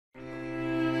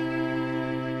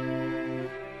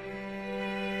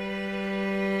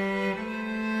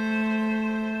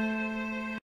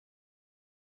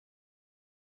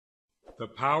The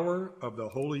power of the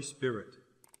Holy Spirit.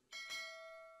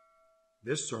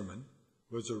 This sermon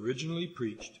was originally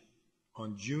preached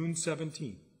on June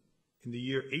 17th in the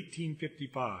year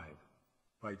 1855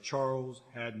 by Charles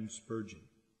Haddon Spurgeon.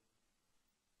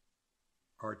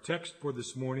 Our text for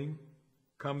this morning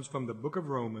comes from the book of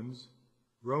Romans,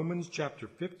 Romans chapter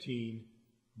 15,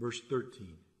 verse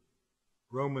 13.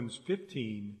 Romans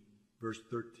 15, verse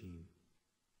 13.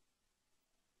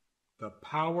 The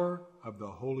power of the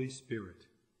Holy Spirit.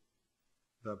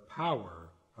 The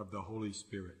power of the Holy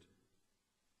Spirit.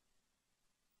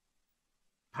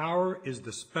 Power is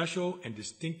the special and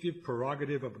distinctive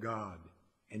prerogative of God,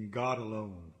 and God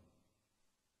alone.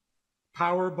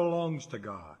 Power belongs to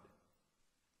God.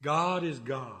 God is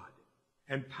God,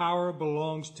 and power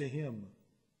belongs to Him.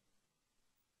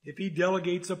 If He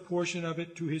delegates a portion of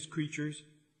it to His creatures,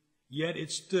 yet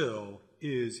it still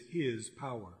is His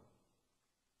power.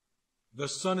 The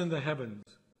sun in the heavens,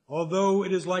 although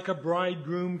it is like a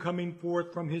bridegroom coming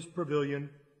forth from his pavilion,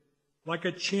 like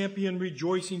a champion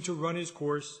rejoicing to run his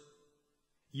course,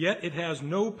 yet it has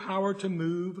no power to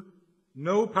move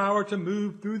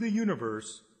through the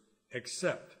universe,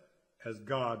 except as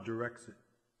God directs it.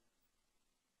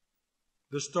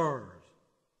 The stars,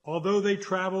 although they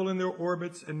travel in their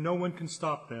orbits and no one can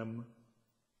stop them,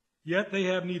 yet they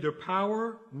have neither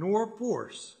power nor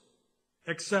force,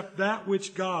 except that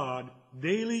which God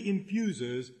daily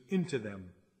infuses into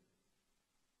them.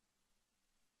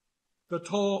 The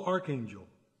tall archangel,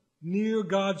 near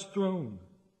God's throne,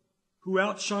 who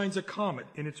outshines a comet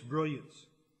in its brilliance,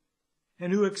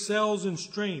 and who excels in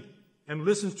strength and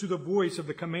listens to the voice of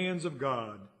the commands of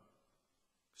God,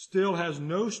 still has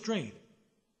no strength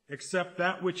except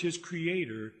that which his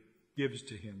Creator gives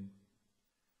to him.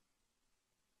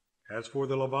 As for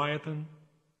the Leviathan,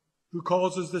 who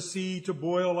causes the sea to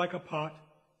boil like a pot,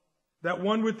 that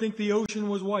one would think the ocean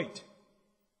was white.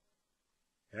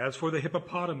 As for the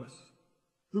hippopotamus,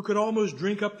 who could almost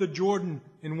drink up the Jordan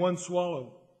in one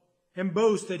swallow, and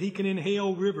boast that he can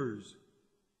inhale rivers.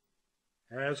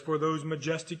 As for those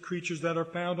majestic creatures that are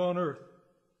found on earth,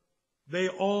 they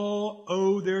all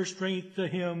owe their strength to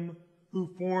Him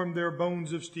who formed their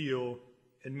bones of steel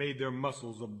and made their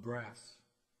muscles of brass.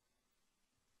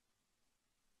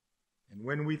 And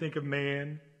when we think of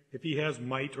man, if he has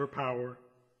might or power,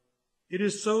 it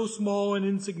is so small and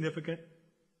insignificant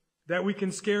that we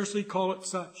can scarcely call it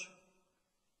such.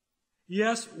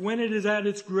 Yes, when it is at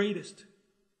its greatest,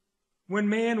 when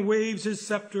man waves his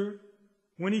scepter,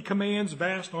 when he commands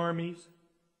vast armies,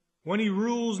 when he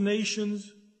rules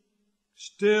nations,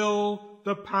 still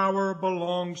the power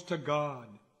belongs to God.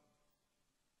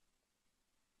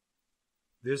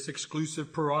 This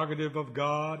exclusive prerogative of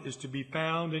God is to be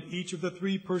found in each of the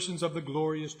three persons of the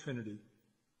glorious Trinity.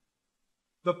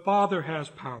 The Father has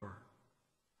power,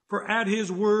 for at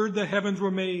His word the heavens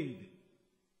were made,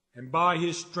 and by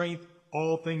His strength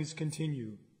all things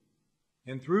continue,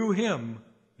 and through Him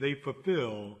they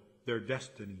fulfill their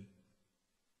destiny.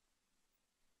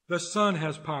 The Son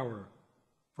has power,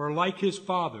 for like His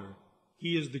Father,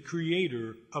 He is the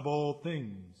Creator of all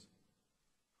things.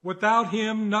 Without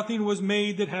Him nothing was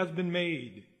made that has been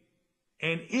made,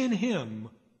 and in Him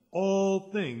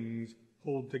all things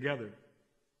hold together.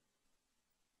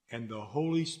 And the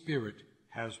Holy Spirit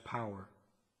has power.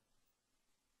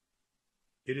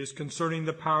 It is concerning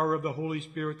the power of the Holy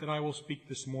Spirit that I will speak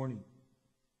this morning.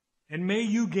 And may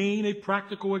you gain a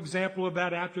practical example of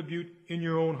that attribute in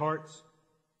your own hearts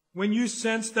when you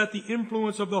sense that the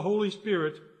influence of the Holy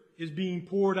Spirit is being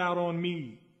poured out on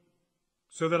me,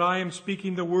 so that I am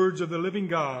speaking the words of the living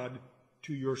God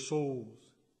to your souls,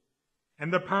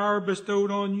 and the power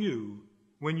bestowed on you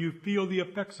when you feel the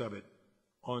effects of it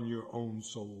on your own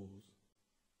souls.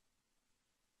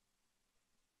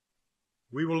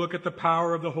 We will look at the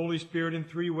power of the Holy Spirit in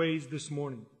three ways this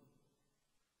morning.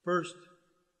 First,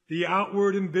 the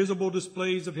outward and visible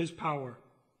displays of His power.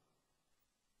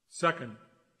 Second,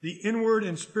 the inward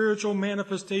and spiritual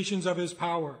manifestations of His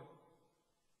power.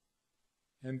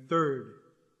 And third,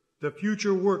 the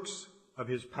future works of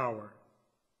His power.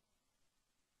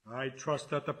 I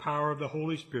trust that the power of the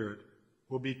Holy Spirit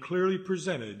will be clearly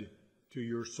presented to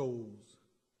your souls.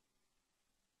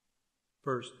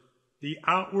 First, the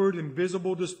outward and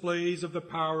visible displays of the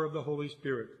power of the Holy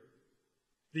Spirit.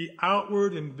 The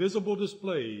outward and visible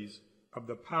displays of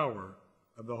the power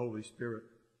of the Holy Spirit.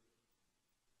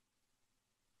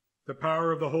 The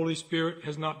power of the Holy Spirit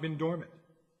has not been dormant.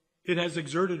 It has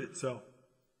exerted itself.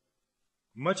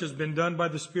 Much has been done by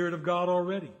the Spirit of God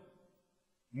already,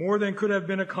 more than could have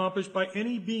been accomplished by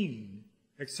any being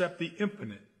except the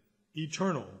infinite,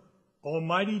 eternal,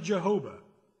 almighty Jehovah,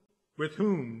 with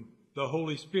whom the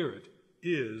Holy Spirit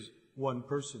is one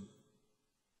person.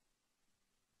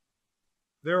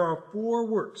 There are 4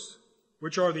 works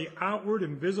which are the outward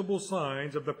and visible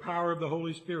signs of the power of the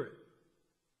Holy Spirit: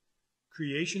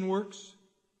 creation works,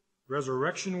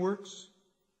 resurrection works,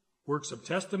 works of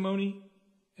testimony,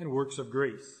 and works of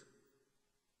grace.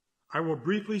 I will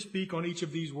briefly speak on each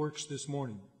of these works this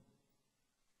morning.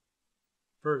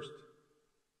 First,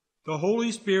 the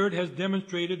Holy Spirit has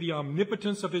demonstrated the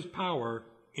omnipotence of his power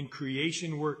in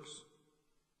creation works.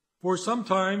 For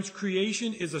sometimes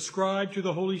creation is ascribed to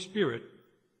the Holy Spirit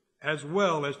as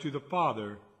well as to the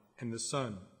Father and the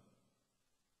Son.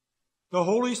 The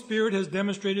Holy Spirit has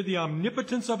demonstrated the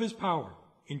omnipotence of his power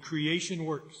in creation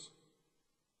works.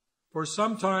 For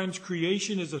sometimes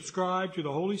creation is ascribed to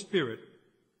the Holy Spirit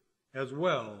as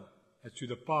well as to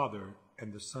the Father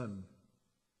and the Son.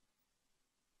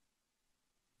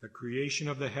 The creation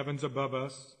of the heavens above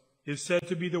us is said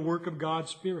to be the work of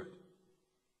God's Spirit.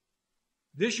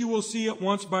 This you will see at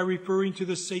once by referring to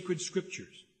the sacred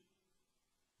Scriptures.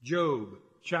 Job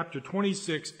chapter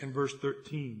 26 and verse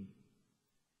 13.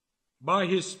 By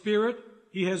his Spirit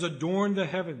he has adorned the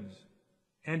heavens,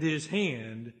 and his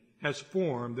hand has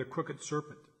formed the crooked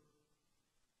serpent.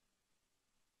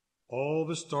 All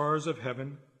the stars of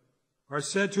heaven are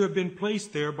said to have been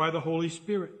placed there by the Holy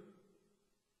Spirit.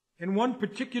 And one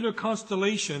particular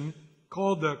constellation,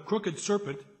 called the crooked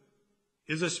serpent,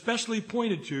 is especially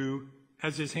pointed to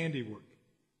as his handiwork.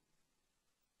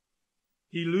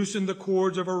 He loosened the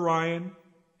cords of Orion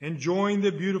and joined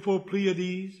the beautiful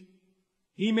Pleiades.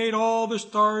 He made all the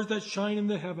stars that shine in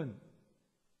the heaven.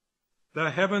 The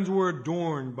heavens were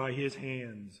adorned by his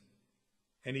hands,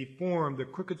 and he formed the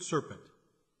crooked serpent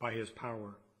by his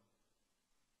power.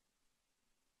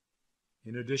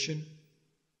 In addition,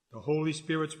 the Holy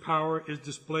Spirit's power is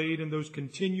displayed in those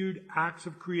continued acts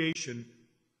of creation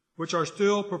which are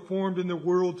still performed in the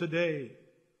world today,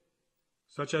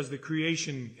 such as the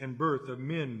creation and birth of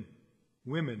men,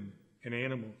 women, and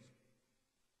animals.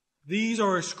 These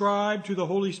are ascribed to the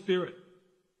Holy Spirit.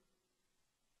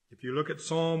 If you look at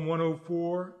Psalm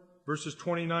 104, verses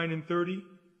 29 and 30,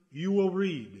 you will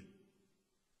read,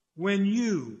 "When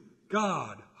you,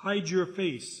 God, hide your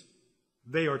face,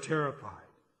 they are terrified.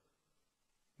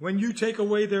 When you take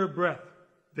away their breath,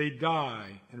 they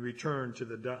die and return to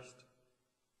the dust.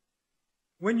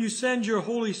 When you send your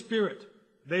Holy Spirit,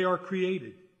 they are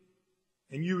created,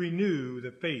 and you renew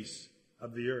the face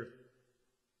of the earth."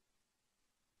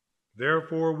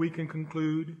 Therefore, we can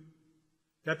conclude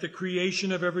that the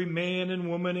creation of every man and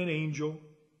woman and angel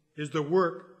is the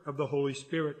work of the Holy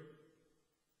Spirit.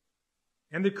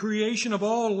 And the creation of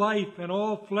all life and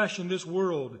all flesh in this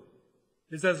world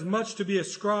is as much to be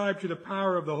ascribed to the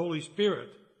power of the Holy Spirit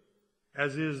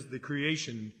as is the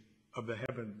creation of the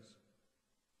heavens.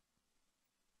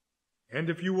 And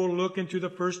if you will look into the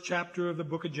first chapter of the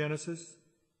book of Genesis,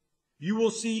 you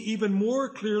will see even more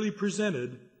clearly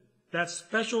presented that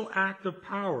special act of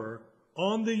power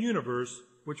on the universe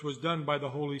which was done by the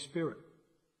Holy Spirit.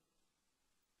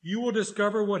 You will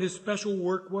discover what his special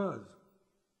work was.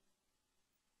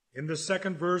 In the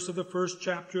second verse of the first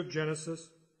chapter of Genesis,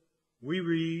 we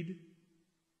read,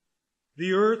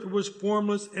 "The earth was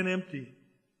formless and empty.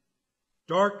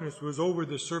 Darkness was over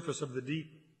the surface of the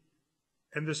deep,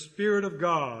 and the Spirit of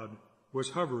God was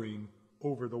hovering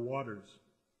over the waters."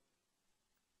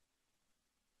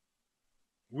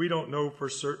 We don't know for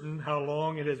certain how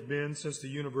long it has been since the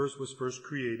universe was first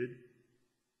created.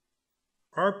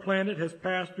 Our planet has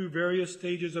passed through various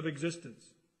stages of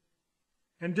existence,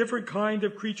 and different kinds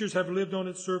of creatures have lived on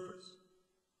its surface,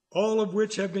 all of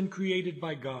which have been created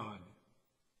by God.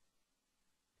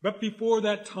 But before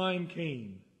that time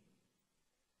came,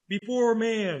 before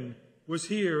man was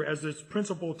here as its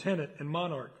principal tenant and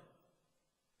monarch,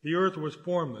 the earth was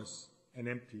formless and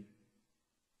empty,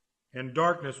 and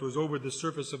darkness was over the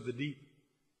surface of the deep.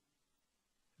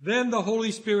 Then the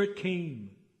Holy Spirit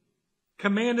came,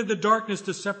 commanded the darkness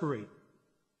to separate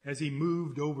as he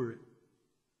moved over it.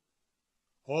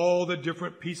 All the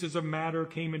different pieces of matter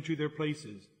came into their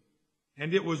places,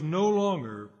 and it was no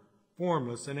longer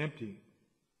formless and empty,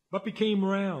 but became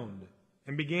round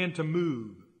and began to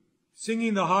move,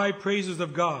 singing the high praises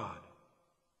of God,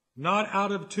 not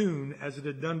out of tune as it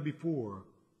had done before,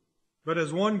 but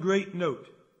as one great note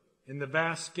in the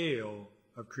vast scale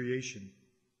of creation.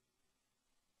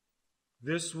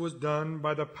 This was done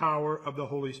by the power of the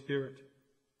Holy Spirit.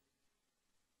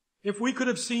 If we could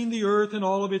have seen the earth in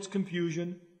all of its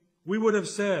confusion, we would have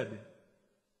said,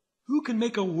 "Who can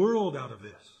make a world out of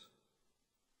this?"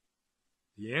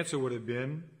 The answer would have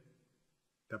been,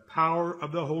 the power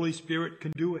of the Holy Spirit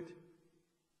can do it.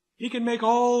 He can make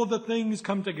all of the things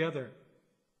come together.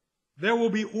 There will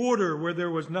be order where there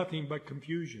was nothing but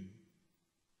confusion.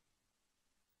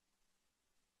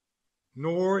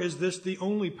 Nor is this the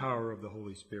only power of the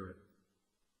Holy Spirit.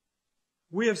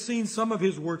 We have seen some of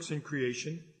his works in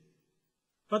creation,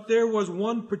 but there was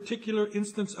one particular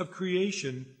instance of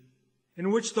creation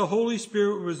in which the Holy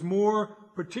Spirit was more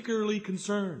particularly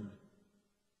concerned,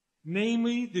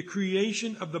 namely the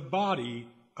creation of the body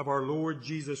of our Lord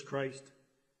Jesus Christ.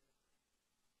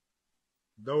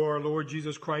 Though our Lord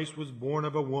Jesus Christ was born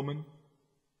of a woman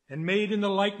and made in the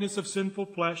likeness of sinful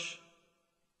flesh,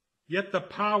 yet the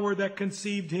power that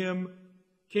conceived him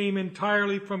came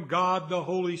entirely from God the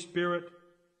Holy Spirit.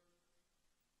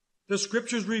 The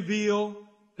Scriptures reveal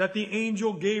that the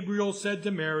angel Gabriel said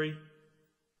to Mary,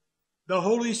 "The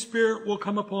Holy Spirit will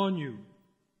come upon you,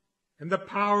 and the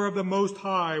power of the Most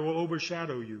High will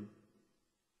overshadow you.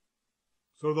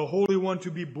 So the Holy One to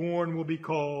be born will be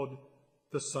called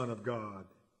the Son of God."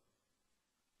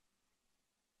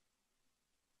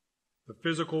 The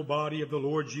physical body of the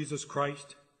Lord Jesus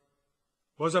Christ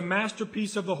was a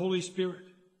masterpiece of the Holy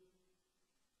Spirit.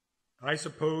 I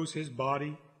suppose his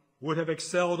body would have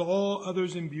excelled all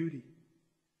others in beauty,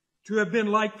 to have been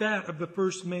like that of the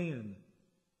first man,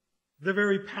 the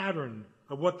very pattern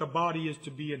of what the body is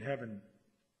to be in heaven,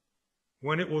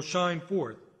 when it will shine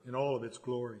forth in all of its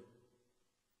glory.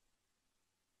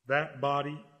 That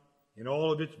body, in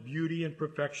all of its beauty and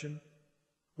perfection,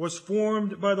 was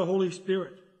formed by the Holy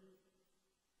Spirit.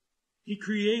 He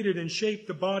created and shaped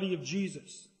the body of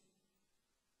Jesus.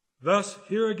 Thus,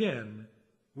 here again,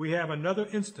 we have another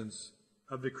instance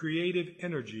of the creative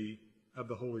energy of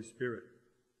the Holy Spirit.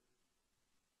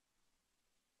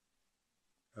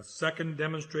 A second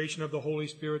demonstration of the Holy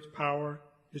Spirit's power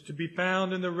is to be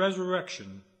found in the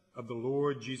resurrection of the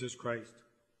Lord Jesus Christ.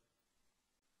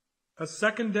 A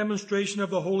second demonstration of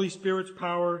the Holy Spirit's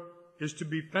power is to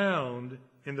be found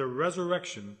in the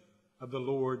resurrection of the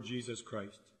Lord Jesus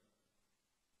Christ.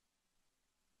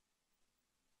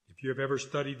 If you have ever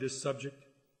studied this subject,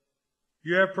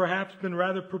 you have perhaps been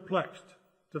rather perplexed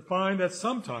to find that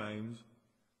sometimes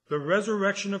the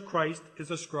resurrection of Christ is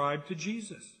ascribed to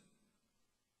Jesus.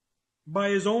 By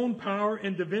his own power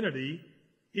and divinity,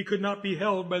 he could not be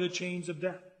held by the chains of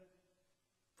death.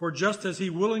 For just as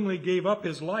he willingly gave up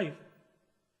his life,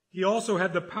 he also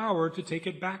had the power to take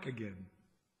it back again.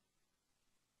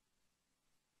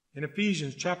 In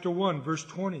Ephesians chapter 1, verse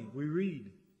 20, we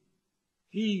read,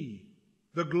 "He,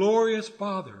 the glorious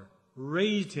Father,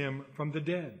 raised him from the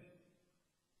dead."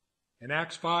 In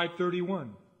Acts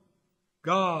 5:31,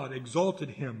 "God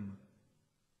exalted him,"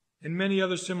 and many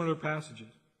other similar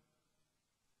passages.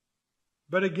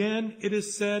 But again, it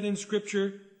is said in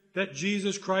Scripture that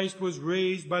Jesus Christ was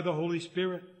raised by the Holy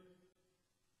Spirit.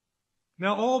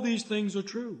 Now, all these things are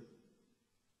true.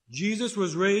 Jesus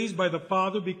was raised by the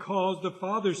Father because the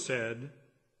Father said,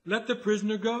 "Let the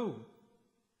prisoner go.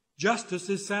 Justice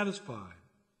is satisfied.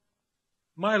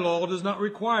 My law does not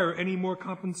require any more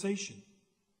compensation.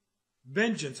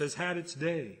 Vengeance has had its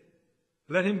day.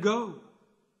 Let him go."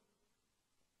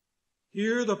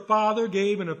 Here the Father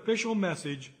gave an official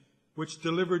message which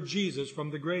delivered Jesus from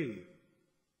the grave.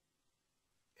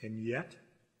 And yet,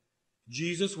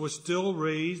 Jesus was still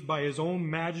raised by his own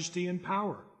majesty and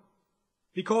power,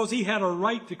 because he had a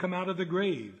right to come out of the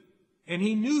grave, and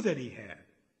he knew that he had.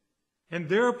 And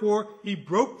therefore he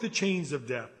broke the chains of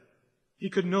death. He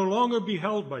could no longer be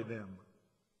held by them.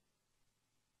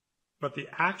 But the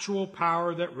actual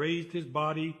power that raised his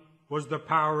body was the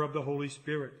power of the Holy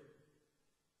Spirit.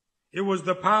 It was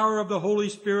the power of the Holy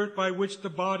Spirit by which the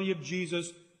body of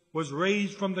Jesus was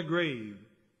raised from the grave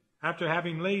after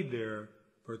having laid there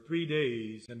for 3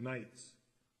 days and nights.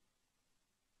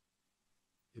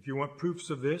 If you want proofs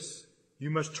of this, you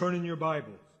must turn in your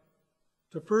Bibles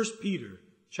to 1 Peter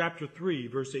chapter 3,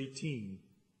 verse 18.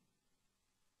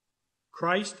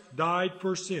 "Christ died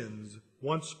for sins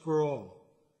once for all,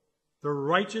 the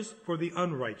righteous for the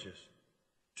unrighteous,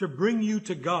 to bring you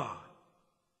to God.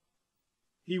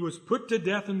 He was put to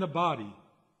death in the body,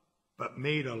 but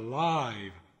made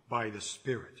alive by the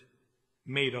Spirit."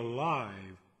 Made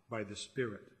alive by the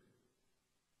Spirit.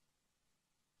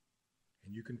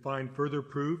 And you can find further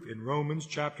proof in Romans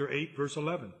chapter 8, verse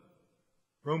 11.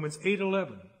 Romans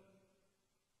 8:11.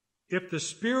 "If the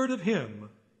Spirit of him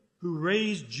who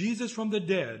raised Jesus from the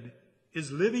dead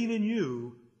is living in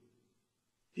you,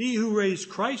 he who raised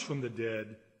Christ from the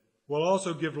dead will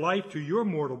also give life to your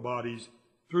mortal bodies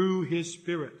through his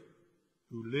Spirit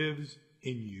who lives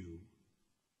in you."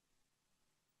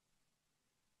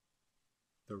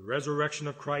 The resurrection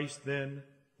of Christ, then,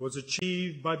 was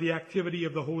achieved by the activity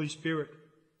of the Holy Spirit.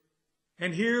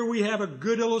 And here we have a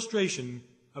good illustration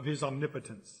of his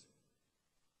omnipotence.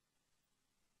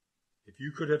 If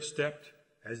you could have stepped,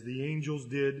 as the angels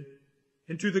did,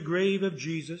 into the grave of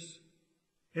Jesus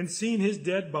and seen his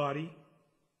dead body,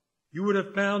 you would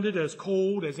have found it as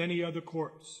cold as any other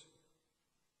corpse.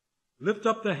 Lift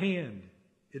up the hand,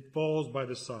 it falls by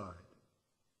the side.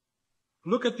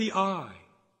 Look at the eye,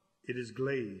 it is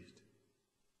glazed.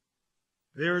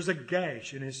 There is a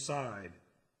gash in his side,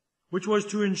 which was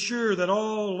to ensure that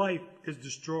all life is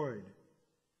destroyed.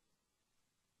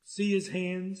 See his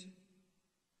hands?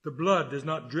 The blood does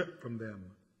not drip from them.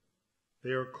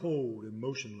 They are cold and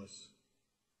motionless.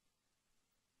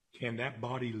 Can that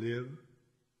body live?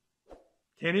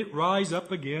 Can it rise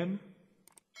up again?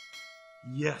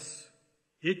 Yes,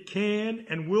 it can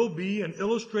and will be an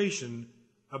illustration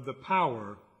of the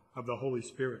power of the Holy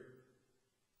Spirit.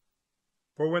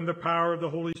 For when the power of the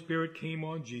Holy Spirit came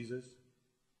on Jesus,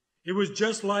 it was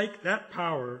just like that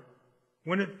power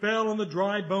when it fell on the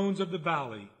dry bones of the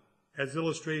valley, as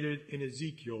illustrated in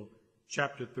Ezekiel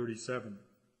chapter 37.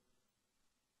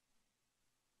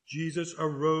 Jesus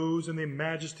arose in the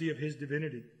majesty of his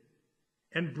divinity,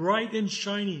 and bright and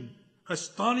shining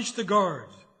astonished the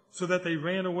guards so that they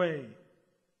ran away.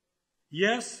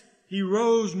 Yes, he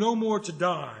rose no more to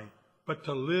die, but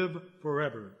to live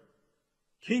forever,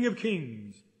 King of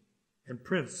kings and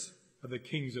Prince of the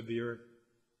kings of the earth.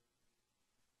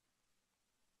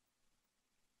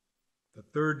 The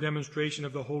third demonstration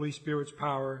of the Holy Spirit's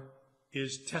power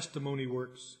is testimony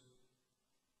works.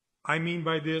 I mean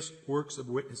by this works of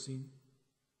witnessing.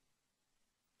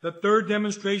 The third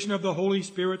demonstration of the Holy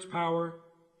Spirit's power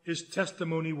is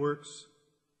testimony works.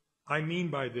 I mean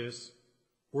by this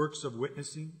works of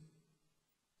witnessing.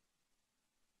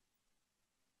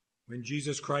 When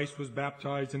Jesus Christ was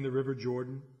baptized in the river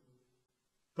Jordan,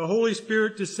 the Holy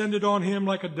Spirit descended on him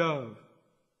like a dove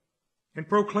and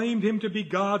proclaimed him to be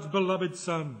God's beloved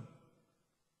Son.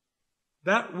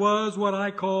 That was what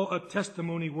I call a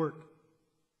testimony work.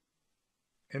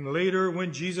 And later,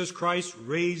 when Jesus Christ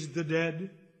raised the dead,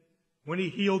 when he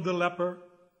healed the leper,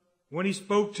 when he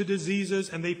spoke to diseases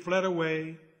and they fled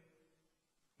away,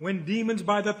 when demons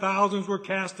by the thousands were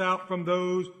cast out from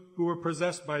those who were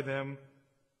possessed by them,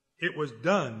 it was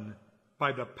done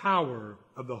by the power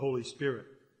of the Holy Spirit.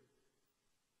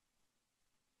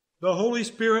 The Holy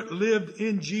Spirit lived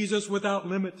in Jesus without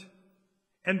limit,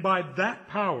 and by that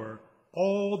power,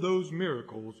 all those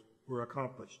miracles were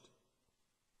accomplished.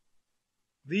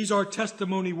 These are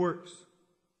testimony works.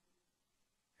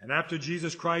 And after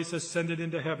Jesus Christ ascended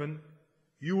into heaven,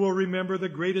 you will remember the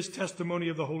greatest testimony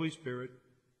of the Holy Spirit,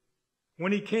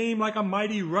 when he came like a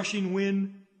mighty rushing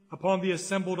wind upon the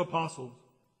assembled apostles,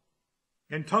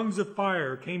 and tongues of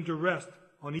fire came to rest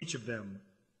on each of them.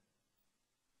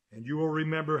 And you will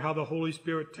remember how the Holy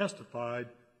Spirit testified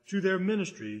to their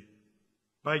ministry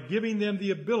by giving them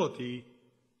the ability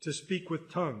to speak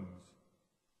with tongues,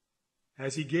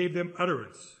 as he gave them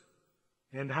utterance,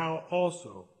 and how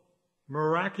also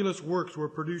miraculous works were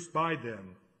produced by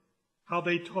them, how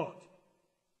they taught,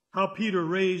 how Peter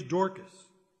raised Dorcas,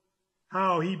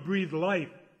 how he breathed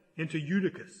life into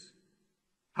Eutychus,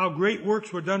 how great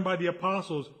works were done by the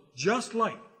apostles just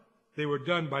like they were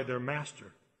done by their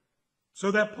master, so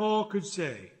that Paul could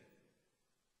say,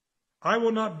 I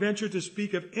will not venture to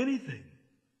speak of anything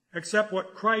except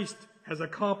what Christ has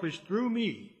accomplished through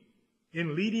me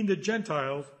in leading the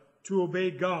Gentiles to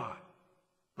obey God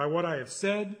by what I have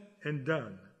said and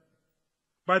done,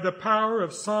 by the power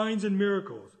of signs and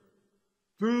miracles,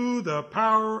 through the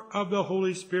power of the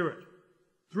Holy Spirit,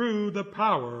 through the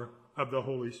power of the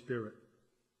Holy Spirit.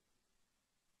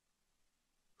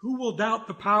 Who will doubt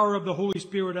the power of the Holy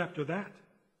Spirit after that?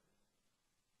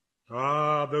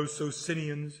 Ah, those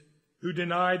Socinians who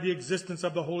denied the existence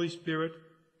of the Holy Spirit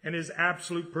and his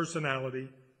absolute personality.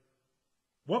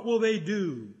 What will they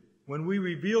do when we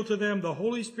reveal to them the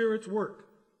Holy Spirit's work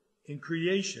in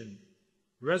creation,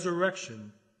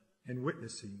 resurrection, and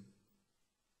witnessing?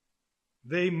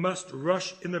 They must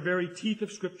rush in the very teeth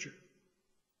of Scripture.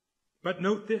 But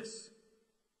note this,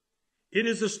 it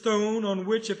is a stone on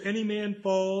which if any man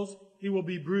falls, he will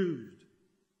be bruised.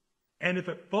 And if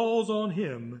it falls on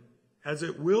him, as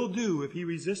it will do if he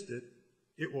resist it,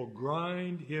 it will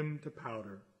grind him to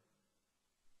powder.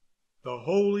 The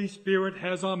Holy Spirit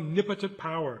has omnipotent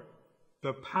power,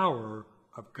 the power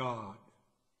of God.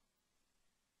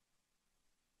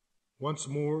 Once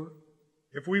more,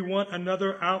 if we want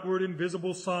another outward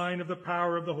invisible sign of the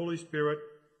power of the Holy Spirit,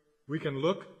 we can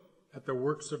look at the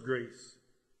works of grace.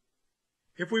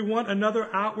 If we want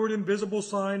another outward invisible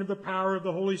sign of the power of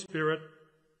the Holy Spirit,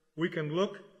 we can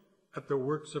look at the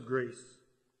works of grace.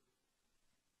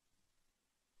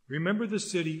 Remember the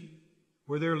city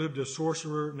where there lived a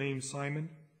sorcerer named Simon,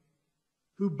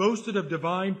 who boasted of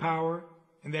divine power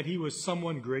and that he was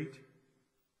someone great?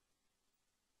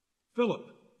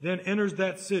 Philip then enters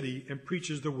that city and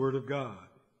preaches the word of God.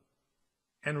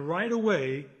 And right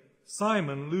away,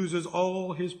 Simon loses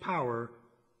all his power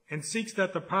and seeks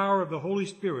that the power of the Holy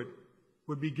Spirit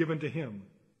would be given to him,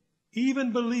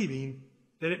 even believing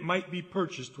that it might be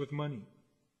purchased with money.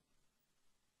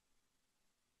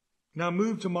 Now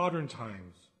move to modern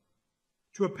times,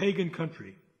 to a pagan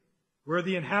country where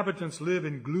the inhabitants live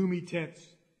in gloomy tents,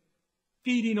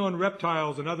 feeding on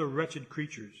reptiles and other wretched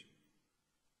creatures.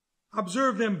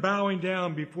 Observe them bowing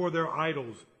down before their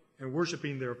idols and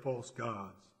worshiping their false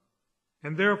gods,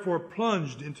 and therefore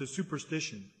plunged into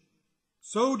superstition,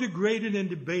 so degraded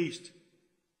and debased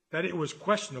that it was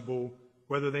questionable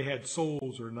whether they had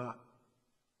souls or not.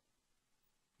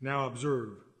 Now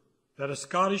observe that a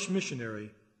Scottish missionary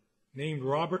named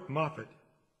Robert Moffat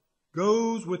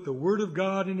goes with the Word of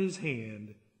God in his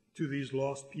hand to these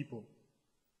lost people.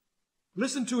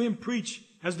 Listen to him preach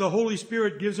as the Holy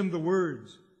Spirit gives him the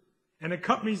words and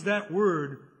accompanies that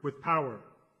word with power.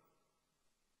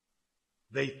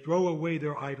 They throw away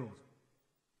their idols.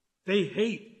 They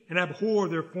hate and abhor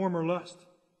their former lust.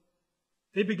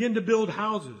 They begin to build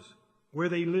houses where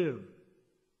they live.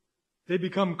 They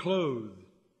become clothed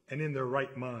and in their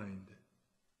right mind.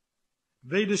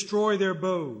 They destroy their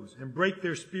bows and break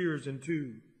their spears in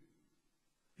two.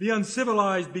 The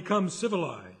uncivilized become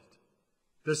civilized.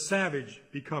 The savage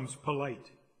becomes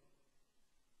polite.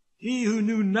 He who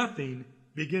knew nothing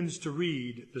begins to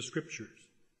read the Scriptures.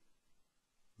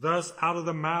 Thus, out of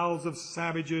the mouths of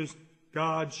savages,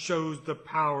 God shows the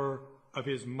power of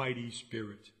his mighty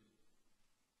Spirit.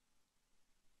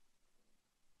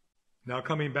 Now,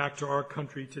 coming back to our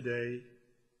country today,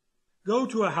 go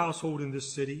to a household in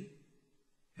this city,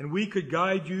 and we could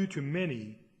guide you to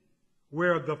many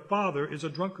where the father is a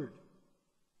drunkard.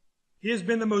 He has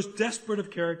been the most desperate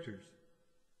of characters.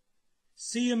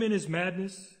 See him in his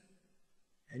madness,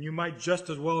 and you might just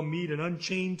as well meet an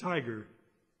unchained tiger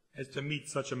as to meet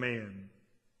such a man.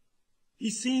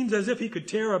 He seems as if he could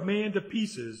tear a man to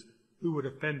pieces who would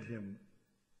offend him.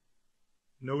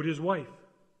 Note his wife.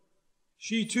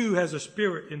 She too has a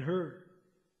spirit in her.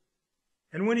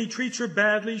 And when he treats her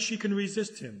badly, she can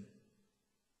resist him.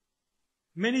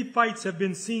 Many fights have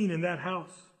been seen in that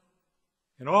house,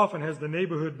 and often has the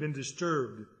neighborhood been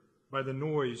disturbed by the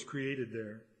noise created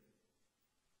there.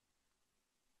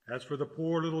 As for the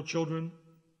poor little children,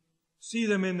 see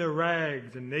them in their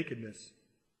rags and nakedness,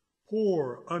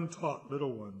 poor, untaught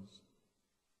little ones.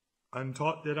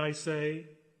 Untaught, did I say?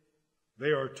 They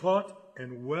are taught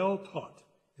and well taught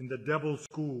in the devil's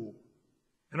school,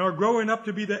 and are growing up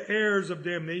to be the heirs of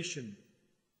damnation.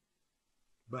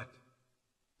 But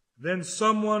then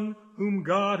someone whom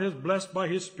God has blessed by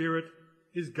his Spirit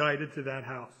is guided to that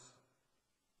house.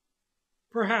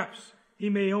 Perhaps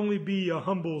he may only be a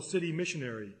humble city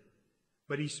missionary,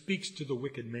 but he speaks to the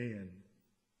wicked man.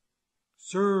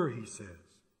 Sir, he says,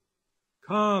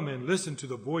 come and listen to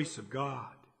the voice of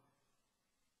God.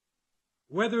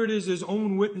 Whether it is his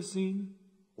own witnessing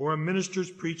or a minister's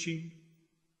preaching,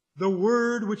 the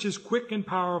word which is quick and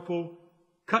powerful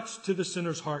cuts to the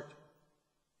sinner's heart.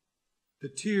 The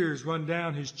tears run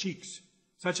down his cheeks,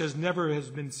 such as never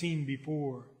has been seen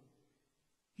before.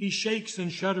 He shakes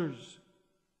and shudders.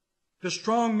 The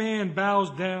strong man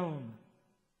bows down.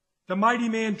 The mighty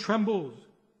man trembles.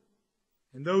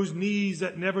 And those knees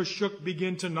that never shook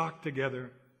begin to knock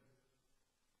together.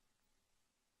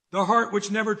 The heart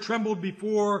which never trembled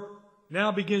before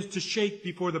now begins to shake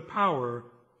before the power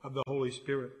of the Holy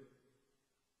Spirit.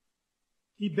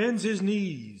 He bends his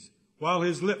knees while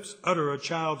his lips utter a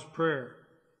child's prayer.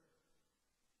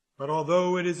 But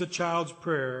although it is a child's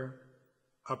prayer,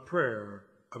 a prayer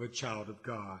of a child of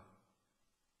God.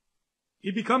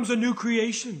 He becomes a new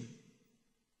creation.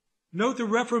 Note the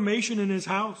reformation in his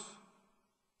house.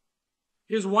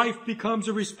 His wife becomes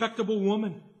a respectable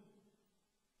woman.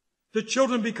 The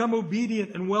children become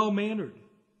obedient and well-mannered.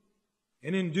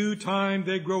 And in due time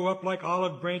they grow up like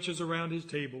olive branches around his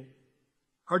table,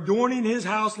 adorning his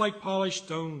house like polished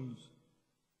stones.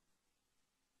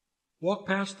 Walk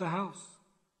past the house.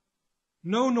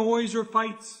 No noise or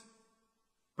fights,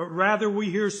 but rather we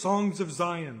hear songs of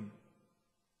Zion.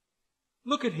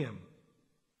 Look at him.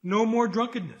 No more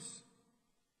drunkenness.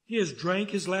 He has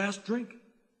drank his last drink.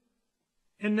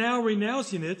 And now,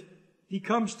 renouncing it, he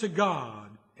comes to God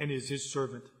and is his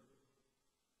servant.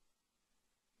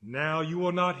 Now you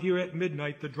will not hear at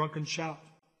midnight the drunken shout,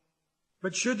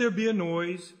 but should there be a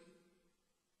noise,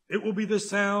 it will be the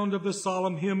sound of the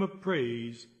solemn hymn of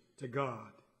praise to God.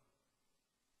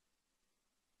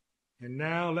 And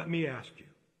now let me ask you,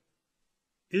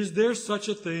 Is there such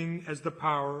a thing as the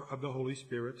power of the Holy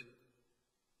Spirit?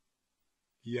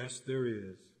 Yes, there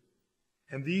is.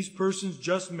 And these persons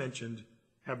just mentioned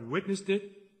have witnessed it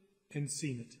and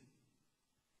seen it.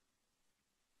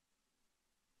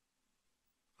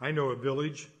 I know a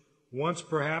village, once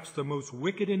perhaps the most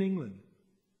wicked in England.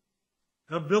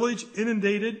 A village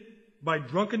inundated by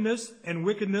drunkenness and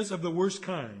wickedness of the worst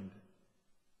kind,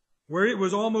 where it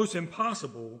was almost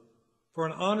impossible for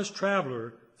an honest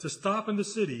traveler to stop in the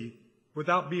city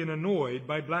without being annoyed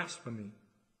by blasphemy.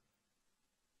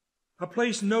 A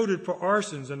place noted for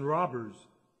arsons and robbers.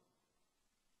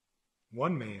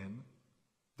 One man,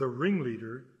 the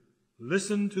ringleader,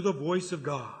 listened to the voice of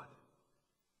God.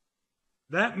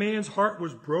 That man's heart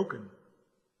was broken.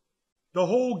 The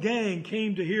whole gang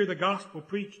came to hear the gospel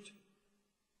preached,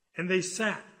 and they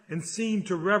sat and seemed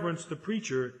to reverence the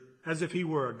preacher as if he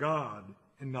were a god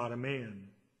and not a man.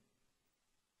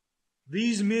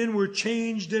 These men were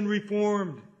changed and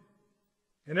reformed,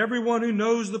 and everyone who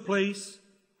knows the place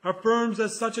affirms that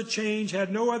such a change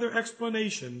had no other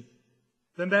explanation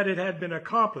than that it had been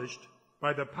accomplished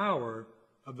by the power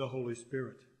of the Holy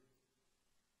Spirit.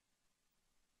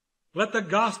 Let the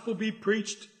gospel be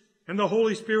preached and the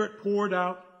Holy Spirit poured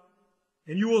out,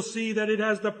 and you will see that it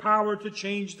has the power to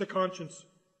change the conscience,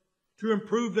 to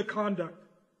improve the conduct,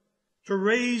 to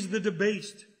raise the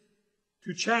debased,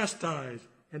 to chastise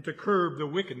and to curb the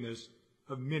wickedness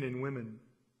of men and women.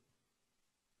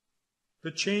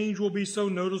 The change will be so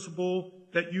noticeable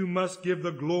that you must give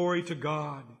the glory to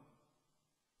God.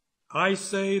 I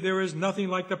say there is nothing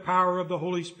like the power of the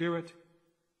Holy Spirit.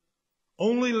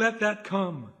 Only let that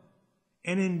come,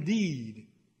 and indeed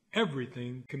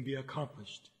everything can be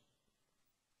accomplished.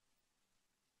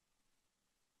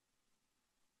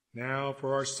 Now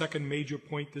for our second major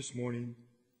point this morning,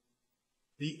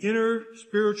 the inner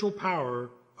spiritual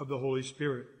power of the Holy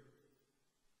Spirit.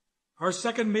 Our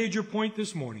second major point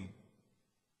this morning,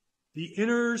 the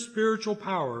inner spiritual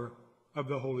power of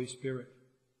the Holy Spirit.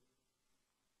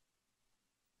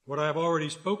 What I have already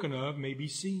spoken of may be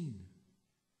seen.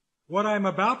 What I am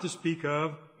about to speak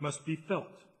of must be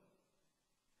felt.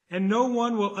 And no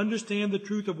one will understand the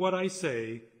truth of what I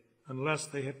say unless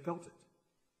they have felt it.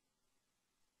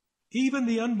 Even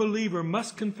the unbeliever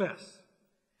must confess,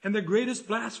 and the greatest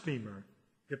blasphemer,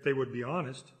 if they would be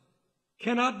honest,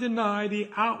 cannot deny the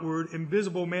outward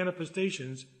invisible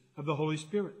manifestations of the Holy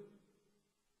Spirit.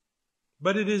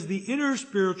 But it is the inner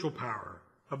spiritual power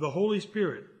of the Holy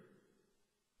Spirit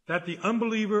that the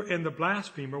unbeliever and the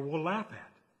blasphemer will laugh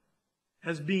at,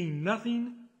 as being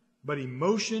nothing but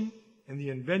emotion and the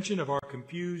invention of our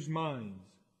confused minds.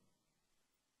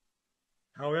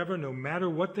 However, no matter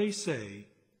what they say,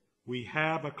 we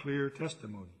have a clear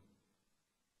testimony.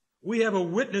 We have a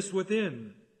witness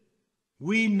within.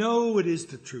 We know it is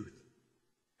the truth,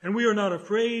 and we are not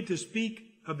afraid to speak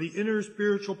of the inner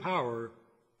spiritual power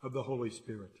of the Holy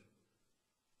Spirit.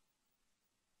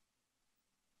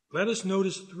 Let us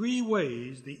notice 3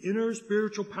 ways the inner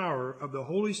spiritual power of the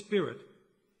Holy Spirit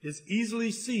is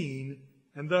easily seen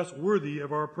and thus worthy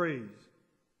of our praise.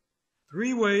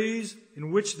 3 ways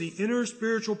in which the inner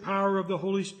spiritual power of the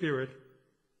Holy Spirit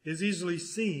is easily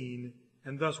seen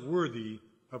and thus worthy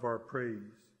of our praise.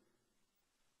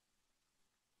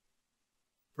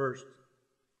 First,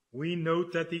 we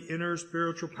note that the inner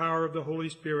spiritual power of the Holy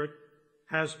Spirit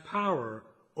has power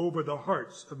over the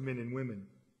hearts of men and women.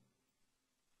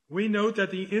 We note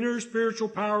that the inner spiritual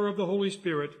power of the Holy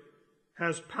Spirit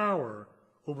has power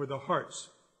over the hearts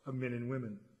of men and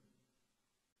women.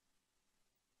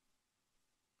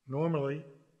 Normally,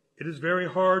 it is very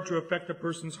hard to affect a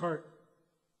person's heart.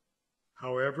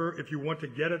 However, if you want to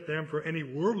get at them for any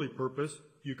worldly purpose,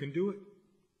 you can do it.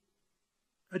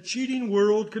 A cheating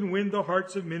world can win the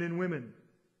hearts of men and women.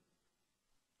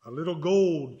 A little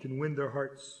gold can win their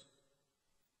hearts.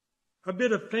 A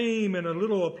bit of fame and a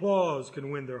little applause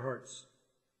can win their hearts.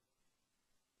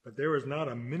 But there is not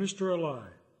a minister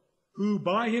alive who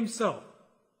by himself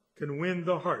can win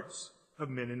the hearts of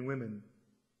men and women.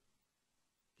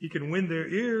 He can win their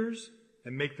ears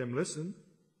and make them listen.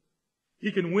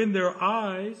 He can win their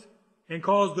eyes and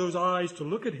cause those eyes to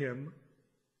look at him.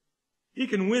 He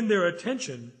can win their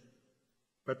attention,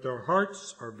 but their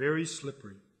hearts are very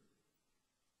slippery.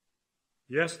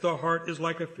 Yes, the heart is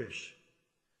like a fish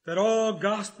that all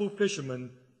gospel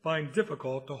fishermen find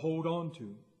difficult to hold on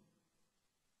to.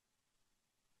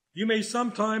 You may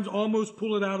sometimes almost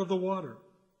pull it out of the water,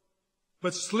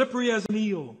 but slippery as an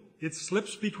eel, it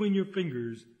slips between your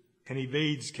fingers and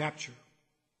evades capture.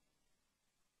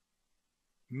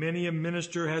 Many a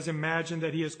minister has imagined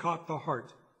that he has caught the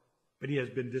heart, but he has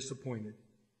been disappointed.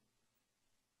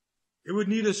 It would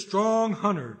need a strong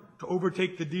hunter to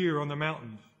overtake the deer on the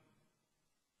mountains.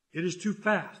 It is too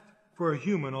fast for a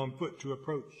human on foot to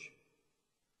approach.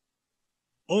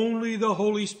 Only the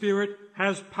Holy Spirit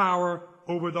has power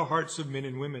over the hearts of men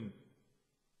and women.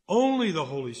 Only the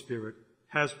Holy Spirit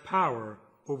has power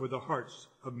over the hearts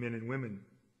of men and women.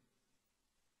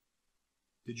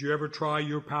 Did you ever try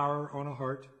your power on a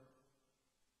heart?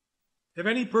 If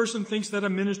any person thinks that a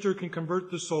minister can convert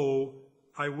the soul,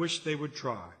 I wish they would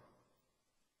try.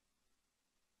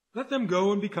 Let them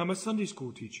go and become a Sunday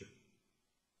school teacher.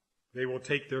 They will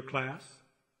take their class.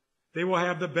 They will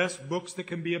have the best books that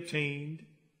can be obtained.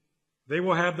 They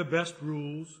will have the best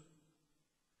rules.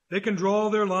 They can draw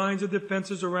their lines of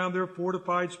defenses around their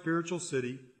fortified spiritual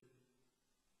city.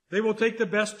 They will take the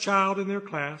best child in their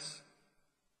class.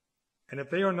 And if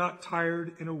they are not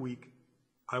tired in a week,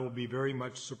 I will be very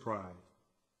much surprised.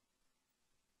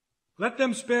 Let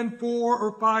them spend 4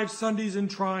 or 5 Sundays in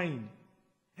trying,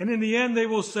 and in the end they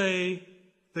will say,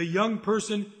 the young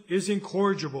person is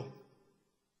incorrigible.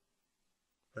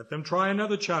 Let them try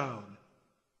another child,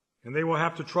 and they will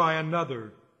have to try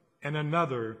another and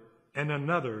another and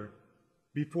another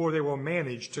before they will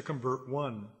manage to convert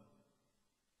one.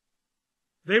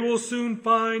 They will soon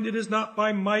find it is not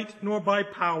by might nor by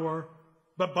power,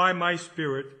 but by my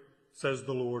Spirit, says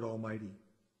the Lord Almighty.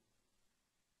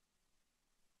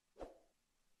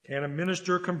 Can a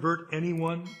minister convert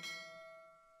anyone?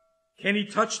 Can he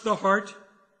touch the heart?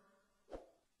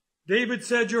 David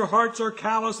said, your hearts are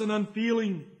callous and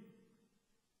unfeeling.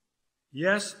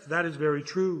 Yes, that is very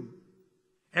true.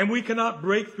 And we cannot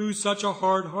break through such a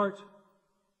hard heart.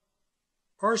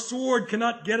 Our sword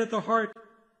cannot get at the heart,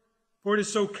 for it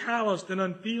is so calloused and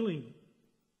unfeeling.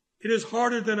 It is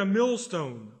harder than a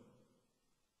millstone.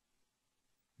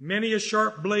 Many a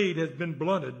sharp blade has been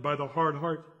blunted by the hard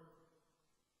heart.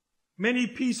 Many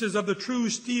pieces of the true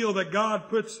steel that God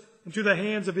puts into the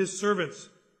hands of his servants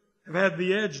have had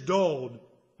the edge dulled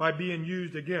by being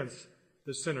used against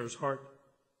the sinner's heart.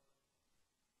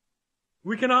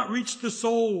 We cannot reach the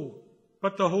soul,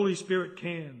 but the Holy Spirit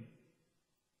can.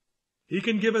 He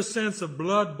can give a sense of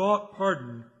blood-bought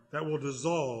pardon that will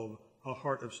dissolve a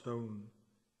heart of stone.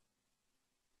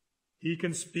 He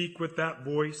can speak with that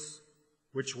voice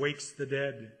which wakes the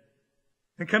dead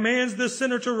and commands the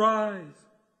sinner to rise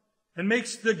and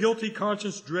makes the guilty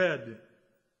conscience dread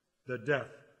the death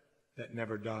that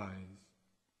never dies.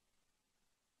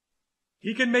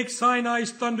 He can make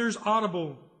Sinai's thunders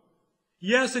audible.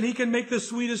 Yes, and he can make the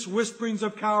sweetest whisperings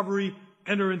of Calvary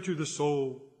enter into the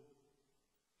soul.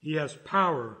 He has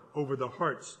power over the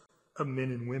hearts of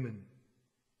men and women.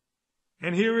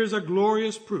 And here is a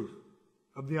glorious proof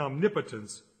of the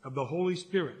omnipotence of the Holy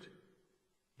Spirit,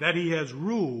 that he has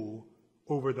rule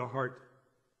over the heart.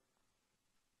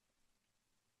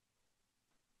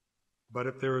 But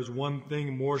if there is one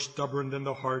thing more stubborn than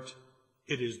the heart,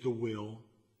 it is the will.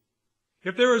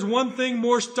 If there is one thing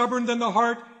more stubborn than the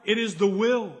heart, it is the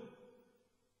will.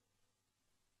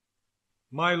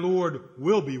 My Lord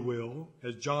Will-be-will,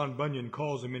 as John Bunyan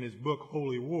calls him in his book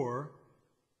Holy War,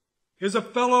 is a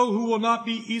fellow who will not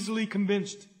be easily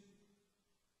convinced.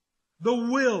 The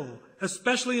will,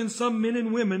 especially in some men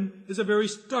and women, is a very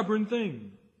stubborn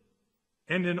thing.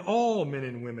 And in all men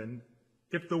and women,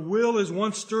 if the will is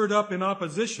once stirred up in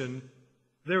opposition,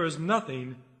 there is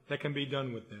nothing that can be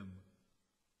done with them.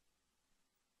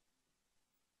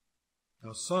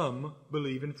 Now, some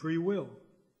believe in free will.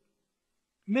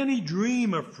 Many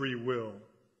dream of free will.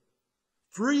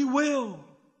 Free will!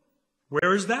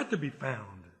 Where is that to be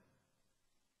found?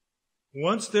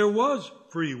 Once there was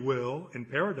free will in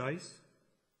paradise,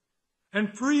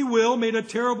 and free will made a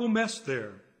terrible mess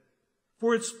there,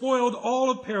 for it spoiled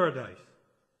all of paradise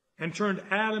and turned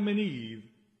Adam and Eve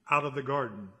out of the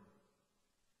garden.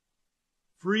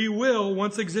 Free will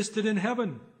once existed in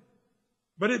heaven,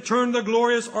 but it turned the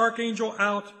glorious archangel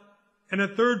out, and a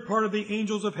third part of the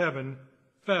angels of heaven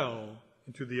fell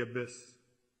into the abyss.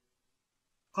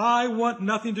 I want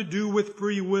nothing to do with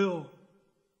free will,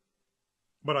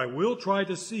 but I will try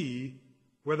to see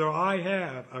whether I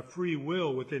have a free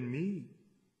will within me.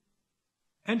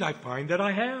 And I find that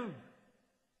I have.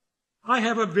 I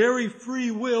have a very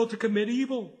free will to commit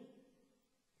evil,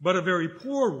 but a very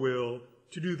poor will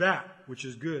to do that which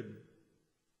is good.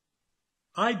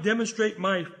 I demonstrate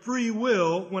my free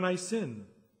will when I sin.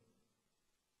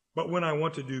 But when I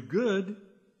want to do good,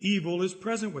 evil is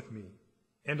present with me,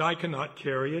 and I cannot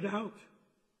carry it out.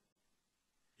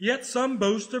 Yet some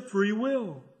boast of free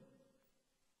will.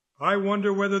 I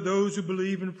wonder whether those who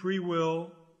believe in free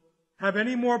will have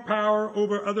any more power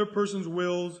over other persons'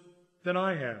 wills than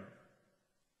I have.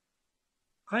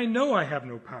 I know I have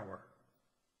no power.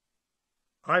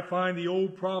 I find the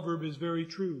old proverb is very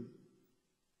true.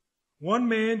 One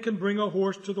man can bring a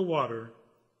horse to the water,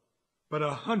 but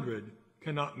 100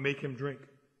 cannot make him drink.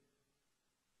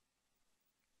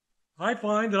 I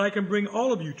find that I can bring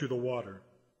all of you to the water,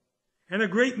 and a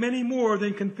great many more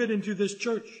than can fit into this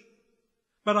church,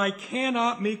 but I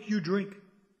cannot make you drink.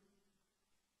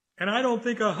 And I don't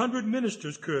think 100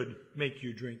 ministers could make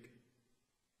you drink.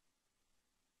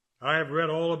 I have read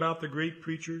all about the great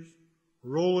preachers,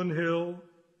 Rowland Hill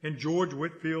and George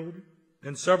Whitefield,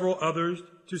 and several others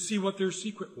to see what their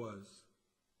secret was.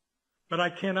 But I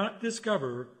cannot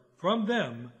discover from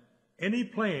them any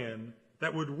plan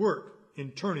that would work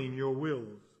in turning your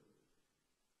wills.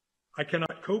 I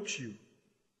cannot coax you,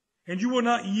 and you will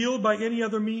not yield by any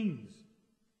other means.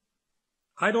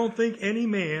 I don't think any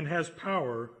man has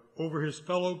power over his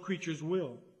fellow creature's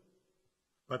will,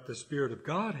 but the Spirit of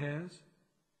God has.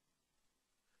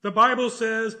 The Bible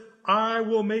says, I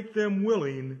will make them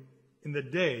willing in the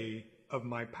day of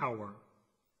my power.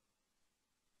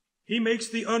 He makes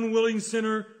the unwilling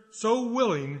sinner so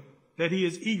willing that he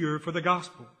is eager for the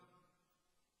gospel.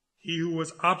 He who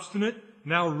was obstinate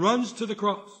now runs to the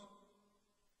cross.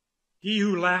 He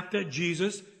who laughed at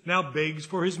Jesus now begs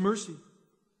for his mercy.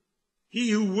 He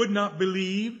who would not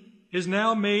believe is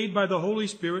now made by the Holy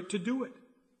Spirit to do it,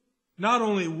 not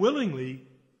only willingly,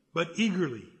 but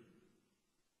eagerly.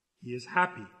 He is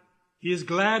happy. He is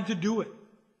glad to do it,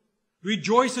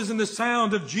 rejoices in the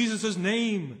sound of Jesus'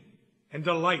 name, and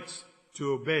delights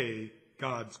to obey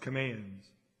God's commands.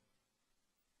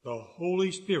 The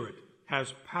Holy Spirit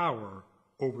has power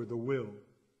over the will.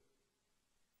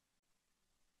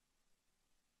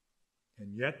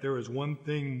 And yet there is one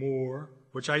thing more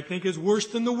which I think is worse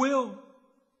than the will.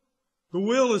 The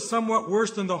will is somewhat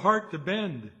worse than the heart to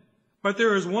bend, but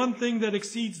there is one thing that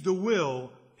exceeds the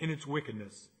will in its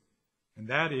wickedness, and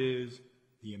that is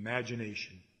the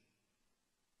imagination.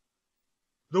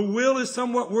 The will is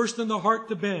somewhat worse than the heart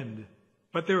to bend,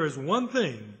 but there is one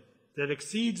thing that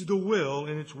exceeds the will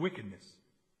in its wickedness,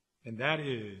 and that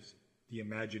is the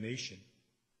imagination.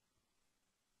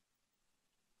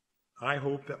 I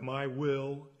hope that my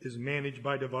will is managed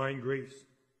by divine grace,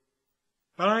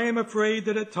 but I am afraid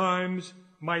that at times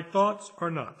my thoughts are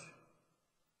not.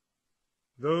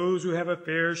 Those who have a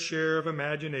fair share of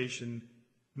imagination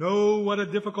know what a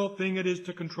difficult thing it is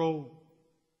to control.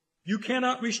 You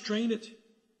cannot restrain it.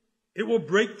 It will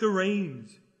break the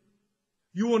reins.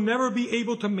 You will never be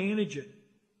able to manage it.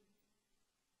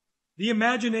 The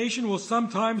imagination will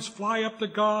sometimes fly up to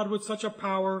God with such a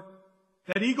power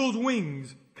that eagle's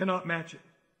wings cannot match it.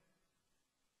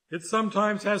 It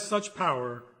sometimes has such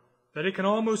power that it can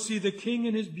almost see the king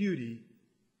in his beauty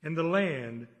and the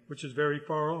land which is very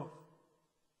far off.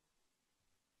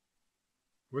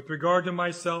 With regard to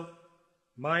myself,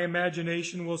 my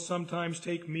imagination will sometimes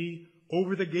take me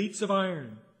over the gates of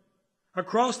iron,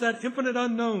 across that infinite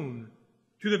unknown,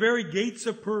 to the very gates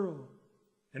of pearl,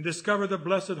 and discover the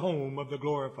blessed home of the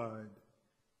glorified.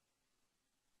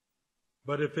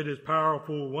 But if it is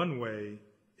powerful one way,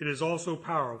 it is also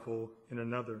powerful in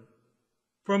another.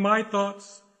 For my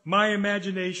thoughts, my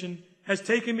imagination has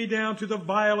taken me down to the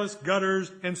vilest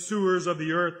gutters and sewers of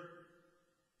the earth.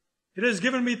 It has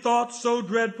given me thoughts so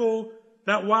dreadful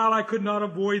that while I could not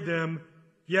avoid them,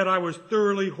 yet I was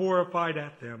thoroughly horrified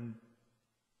at them.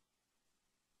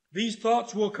 These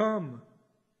thoughts will come,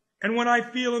 and when I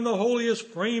feel in the holiest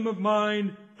frame of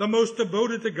mind, the most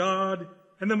devoted to God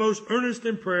and the most earnest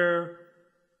in prayer,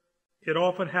 it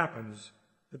often happens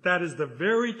that that is the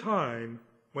very time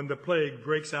when the plague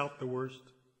breaks out the worst.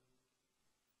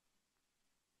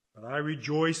 But I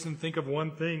rejoice and think of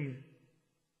one thing,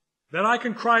 that I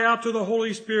can cry out to the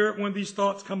Holy Spirit when these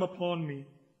thoughts come upon me.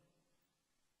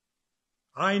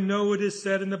 I know it is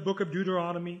said in the book of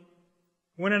Deuteronomy,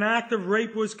 when an act of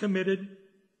rape was committed,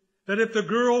 that if the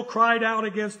girl cried out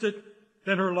against it,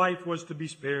 then her life was to be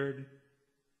spared.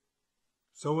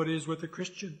 So it is with the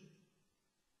Christian.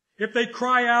 If they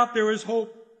cry out, there is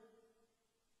hope.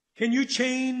 Can you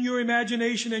chain your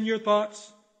imagination and your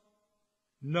thoughts?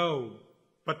 No,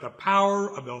 but the power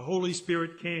of the Holy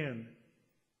Spirit can.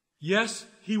 Yes,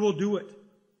 He will do it,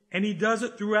 and He does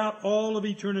it throughout all of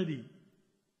eternity.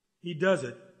 He does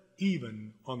it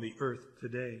even on the earth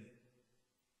today.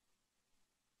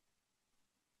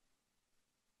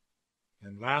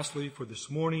 And lastly, for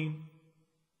this morning,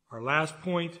 our last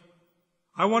point,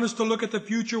 I want us to look at the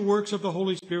future works of the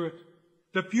Holy Spirit.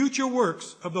 The future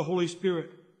works of the Holy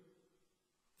Spirit.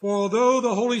 For although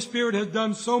the Holy Spirit has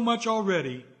done so much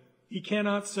already, He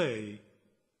cannot say,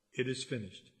 it is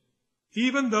finished.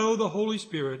 Even though the Holy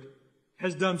Spirit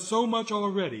has done so much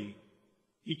already,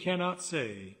 He cannot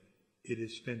say, it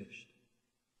is finished.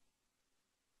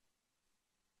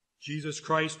 Jesus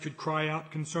Christ could cry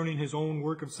out concerning his own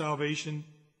work of salvation,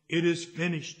 "It is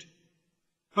finished."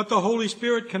 But the Holy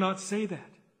Spirit cannot say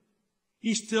that.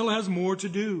 He still has more to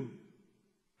do.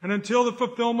 And until the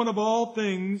fulfillment of all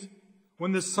things,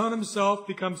 when the Son himself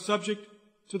becomes subject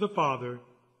to the Father,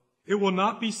 it will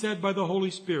not be said by the Holy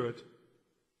Spirit,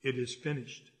 "It is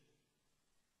finished."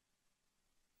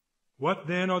 What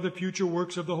then are the future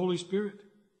works of the Holy Spirit?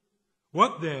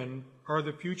 What then are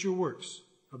the future works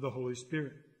of the Holy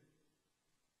Spirit?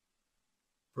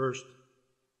 First,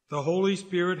 the Holy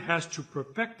Spirit has to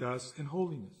perfect us in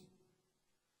holiness.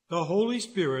 The Holy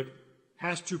Spirit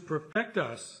has to perfect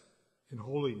us in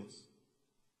holiness.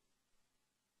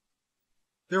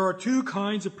 There are two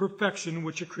kinds of perfection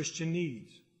which a Christian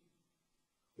needs.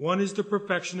 One is the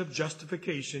perfection of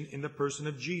justification in the person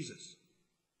of Jesus,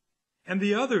 and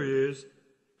the other is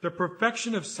the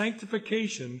perfection of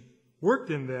sanctification worked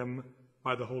in them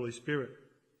by the Holy Spirit.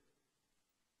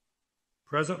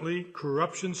 Presently,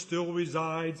 corruption still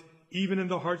resides even in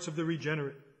the hearts of the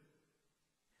regenerate.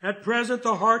 At present,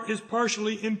 the heart is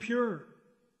partially impure.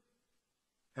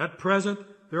 At present,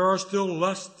 there are still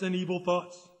lusts and evil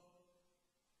thoughts.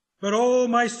 But oh,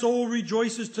 my soul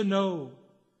rejoices to know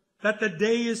that the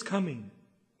day is coming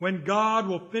when God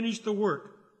will finish the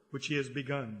work which he has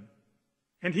begun.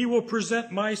 And he will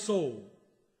present my soul,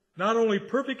 not only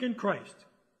perfect in Christ,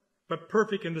 but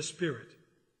perfect in the Spirit,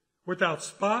 without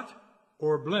spot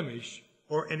or blemish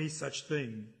or any such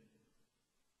thing.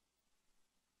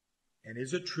 And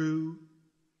is it true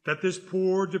that this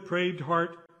poor, depraved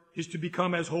heart is to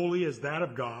become as holy as that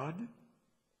of God?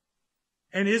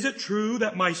 And is it true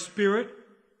that my spirit,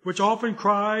 which often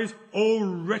cries, "O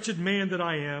wretched man that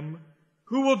I am,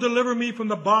 who will deliver me from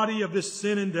the body of this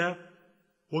sin and death,"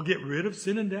 will get rid of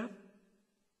sin and death?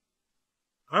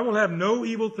 I will have no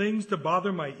evil things to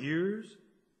bother my ears,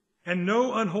 and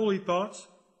no unholy thoughts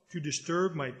to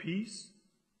disturb my peace.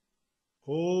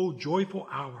 O joyful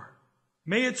hour,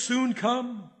 may it soon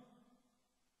come.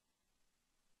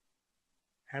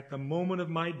 At the moment of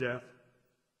my death,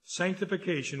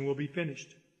 sanctification will be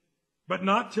finished, but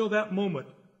not till that moment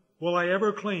will I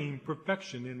ever claim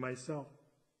perfection in myself.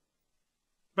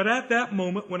 But at that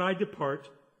moment when I depart,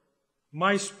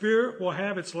 my spirit will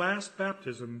have its last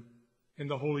baptism in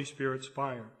the Holy Spirit's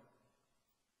fire.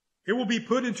 It will be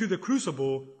put into the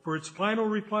crucible for its final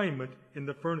refinement in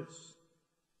the furnace.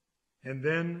 And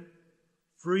then,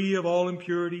 free of all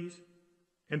impurities,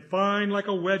 and fine like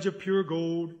a wedge of pure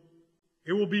gold,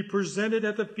 it will be presented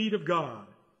at the feet of God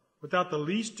without the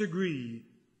least degree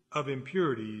of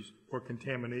impurities or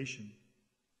contamination.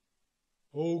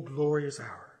 O glorious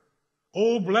hour!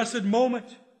 O blessed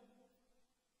moment!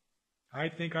 I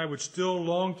think I would still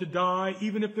long to die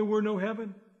even if there were no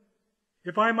heaven,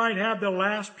 if I might have the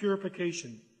last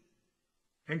purification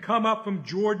and come up from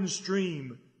Jordan's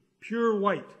stream, pure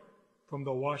white from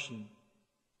the washing.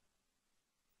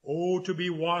 Oh, to be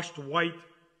washed white,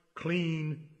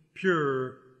 clean,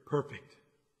 pure, perfect.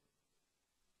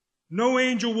 No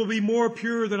angel will be more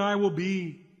pure than I will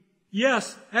be.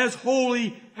 Yes, as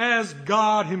holy as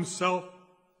God himself.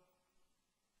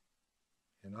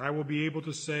 And I will be able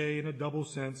to say in a double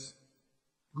sense,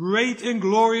 "Great and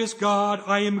glorious God,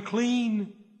 I am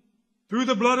clean. Through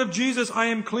the blood of Jesus, I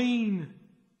am clean.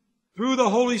 Through the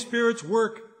Holy Spirit's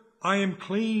work, I am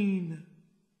clean."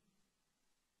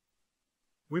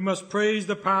 We must praise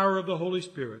the power of the Holy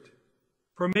Spirit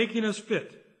for making us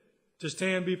fit to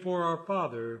stand before our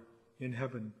Father in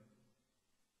heaven.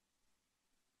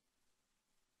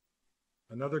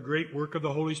 Another great work of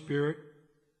the Holy Spirit,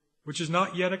 which is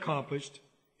not yet accomplished,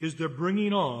 is the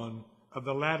bringing on of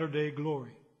the latter-day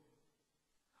glory.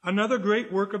 Another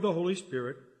great work of the Holy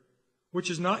Spirit, which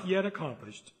is not yet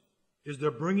accomplished, is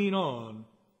the bringing on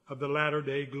of the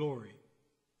latter-day glory.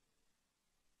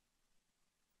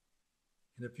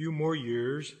 In a few more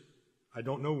years, I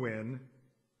don't know when,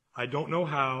 I don't know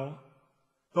how,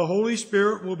 the Holy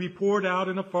Spirit will be poured out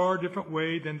in a far different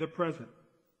way than the present.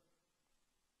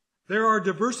 There are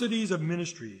diversities of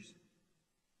ministries,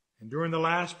 and during the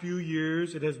last few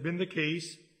years it has been the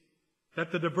case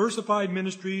that the diversified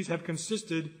ministries have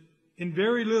consisted in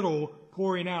very little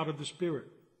pouring out of the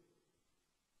Spirit.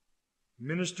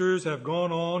 Ministers have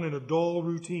gone on in a dull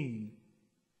routine,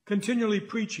 continually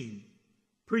preaching,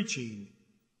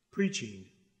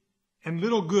 and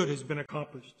little good has been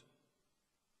accomplished.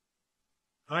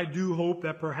 I do hope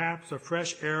that perhaps a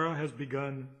fresh era has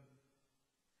begun,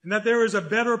 and that there is a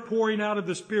better pouring out of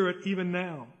the Spirit even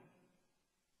now.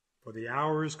 For the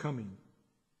hour is coming,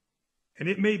 and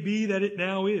it may be that it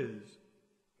now is,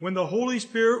 when the Holy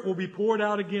Spirit will be poured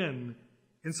out again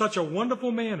in such a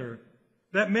wonderful manner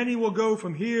that many will go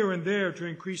from here and there to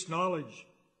increase knowledge.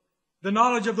 The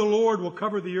knowledge of the Lord will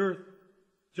cover the earth,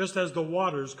 just as the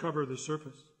waters cover the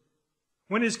surface.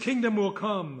 When his kingdom will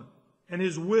come, and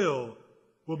his will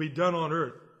be done on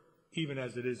earth, even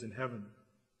as it is in heaven.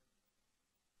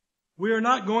 We are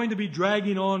not going to be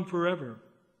dragging on forever.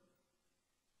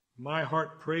 My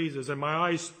heart praises and my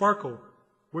eyes sparkle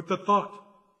with the thought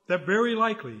that very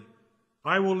likely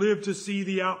I will live to see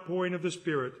the outpouring of the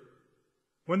Spirit,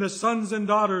 when the sons and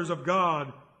daughters of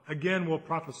God again will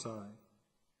prophesy,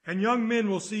 and young men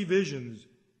will see visions,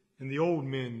 and the old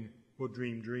men will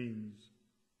dream dreams.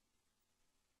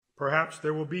 Perhaps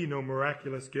there will be no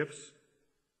miraculous gifts,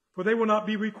 for they will not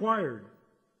be required.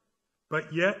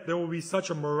 But yet there will be such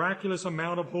a miraculous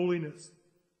amount of holiness,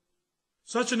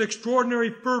 such an extraordinary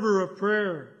fervor of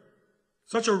prayer,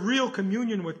 such a real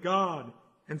communion with God,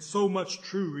 and so much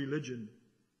true religion,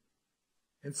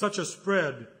 and such a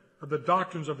spread of the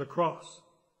doctrines of the cross,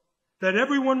 that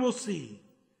everyone will see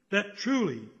that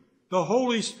truly the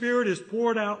Holy Spirit is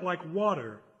poured out like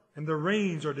water, and the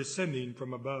rains are descending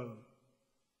from above.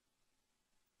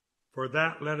 For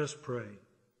that let us pray.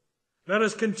 Let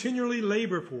us continually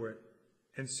labor for it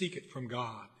and seek it from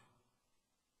God.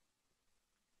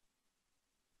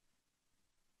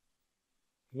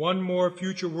 One more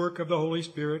future work of the Holy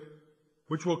Spirit,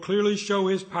 which will clearly show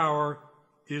his power,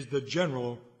 is the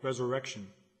general resurrection.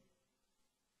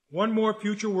 One more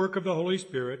future work of the Holy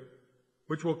Spirit,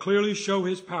 which will clearly show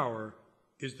his power,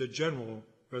 is the general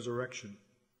resurrection.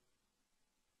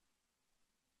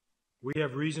 We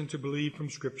have reason to believe from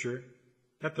Scripture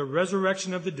that the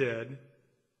resurrection of the dead,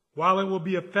 while it will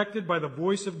be effected by the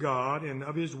voice of God and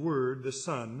of his Word, the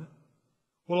Son,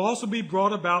 will also be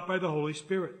brought about by the Holy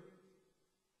Spirit.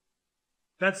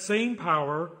 That same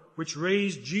power which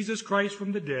raised Jesus Christ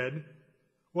from the dead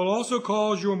will also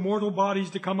cause your mortal bodies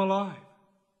to come alive.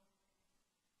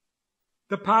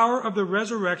 The power of the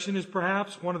resurrection is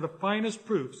perhaps one of the finest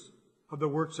proofs of the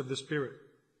works of the Spirit.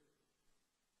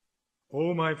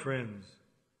 Oh, my friends,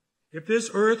 if this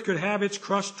earth could have its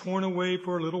crust torn away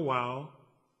for a little while,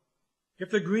 if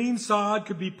the green sod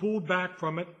could be pulled back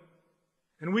from it,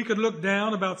 and we could look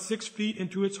down about 6 feet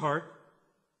into its heart,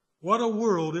 what a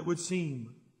world it would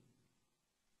seem.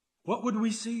 What would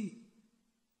we see?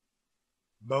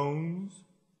 Bones,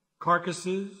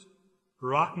 carcasses,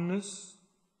 rottenness,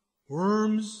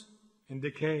 worms, and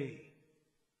decay.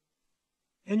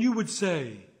 And you would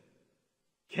say,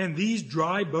 can these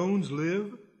dry bones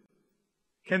live?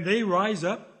 Can they rise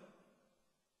up?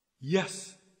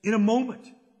 Yes, in a moment,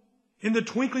 in the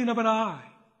twinkling of an eye,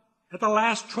 at the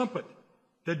last trumpet,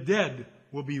 the dead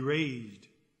will be raised.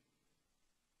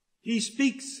 He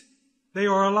speaks, they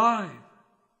are alive.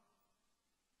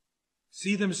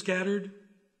 See them scattered,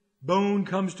 bone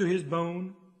comes to his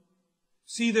bone.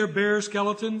 See their bare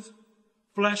skeletons,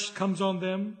 flesh comes on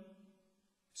them.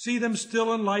 See them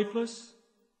still and lifeless.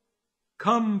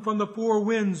 Come from the four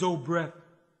winds, O breath,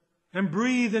 and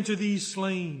breathe into these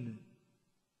slain.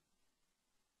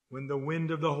 When the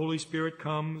wind of the Holy Spirit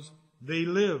comes, they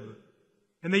live,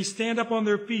 and they stand up on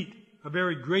their feet, a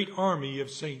very great army of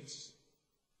saints.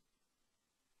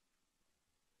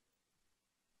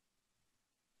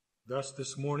 Thus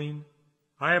this morning,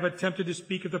 I have attempted to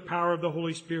speak of the power of the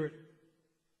Holy Spirit,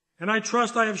 and I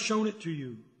trust I have shown it to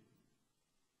you.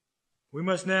 We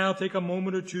must now take a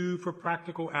moment or two for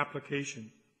practical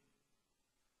application.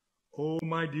 Oh,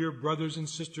 my dear brothers and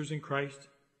sisters in Christ,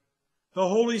 the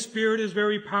Holy Spirit is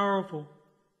very powerful.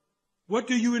 What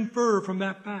do you infer from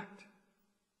that fact?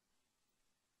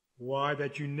 Why,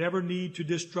 that you never need to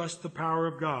distrust the power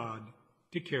of God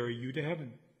to carry you to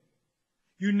heaven.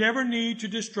 You never need to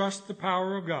distrust the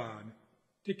power of God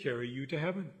to carry you to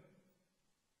heaven.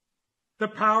 The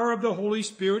power of the Holy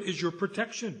Spirit is your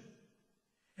protection,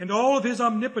 and all of his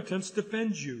omnipotence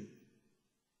defends you.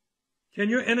 Can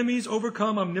your enemies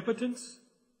overcome omnipotence?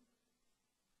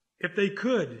 If they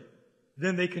could,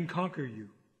 then they can conquer you.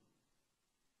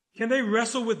 Can they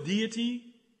wrestle with deity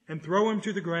and throw him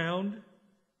to the ground?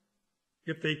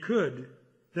 If they could,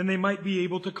 then they might be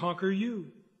able to conquer you.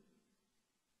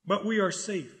 But we are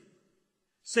safe.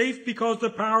 Safe because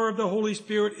the power of the Holy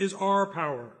Spirit is our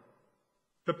power.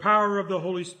 The power of the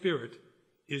Holy Spirit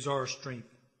is our strength.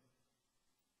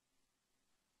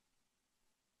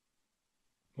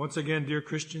 Once again, dear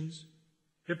Christians,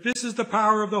 if this is the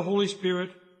power of the Holy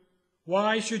Spirit,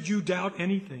 why should you doubt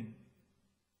anything?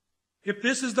 If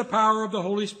this is the power of the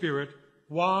Holy Spirit,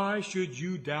 why should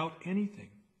you doubt anything?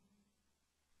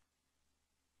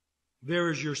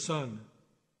 There is your son.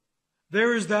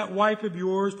 There is that wife of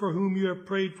yours for whom you have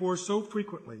prayed for so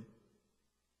frequently.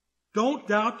 Don't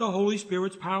doubt the Holy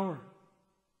Spirit's power.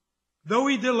 Though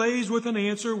he delays with an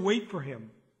answer, wait for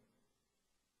him.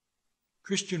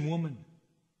 Christian woman,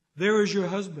 there is your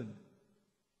husband,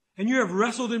 and you have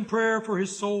wrestled in prayer for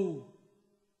his soul.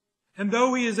 And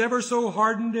though he is ever so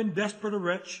hardened and desperate a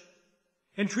wretch,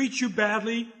 and treats you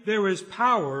badly, there is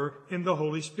power in the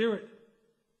Holy Spirit.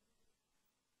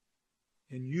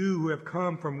 And you who have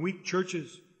come from weak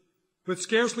churches with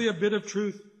scarcely a bit of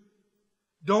truth,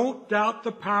 don't doubt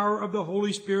the power of the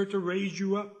Holy Spirit to raise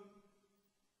you up.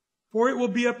 For it will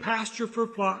be a pasture for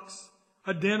flocks,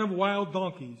 a den of wild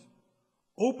donkeys,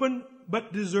 open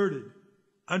but deserted,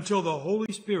 until the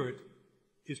Holy Spirit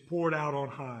is poured out on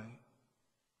high.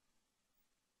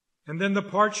 And then the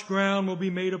parched ground will be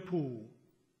made a pool,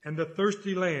 and the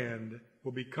thirsty land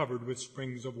will be covered with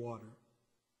springs of water.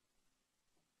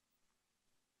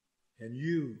 And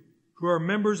you, who are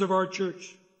members of our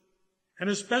church, and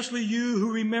especially you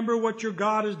who remember what your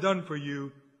God has done for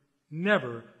you,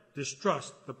 never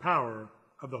distrust the power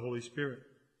of the Holy Spirit.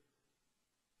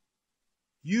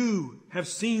 You have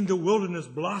seen the wilderness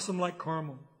blossom like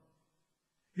Carmel.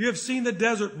 You have seen the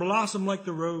desert blossom like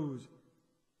the rose.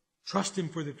 Trust him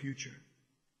for the future.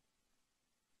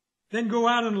 Then go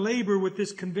out and labor with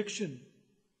this conviction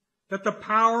that the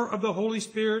power of the Holy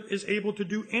Spirit is able to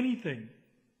do anything.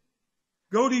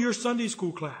 Go to your Sunday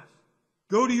school class.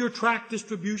 Go to your tract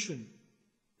distribution.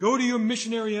 Go to your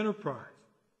missionary enterprise.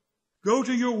 Go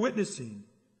to your witnessing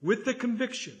with the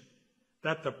conviction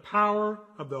that the power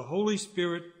of the Holy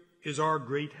Spirit is our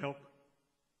great help.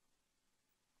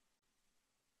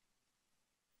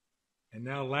 And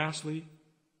now lastly,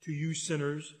 to you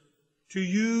sinners, to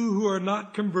you who are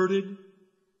not converted,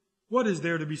 what is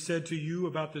there to be said to you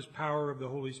about this power of the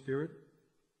Holy Spirit?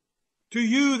 To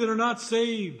you that are not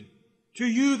saved, to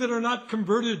you that are not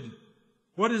converted,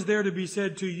 what is there to be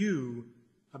said to you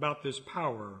about this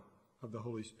power of the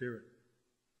Holy Spirit?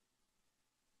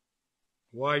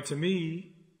 Why, to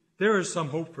me, there is some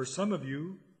hope for some of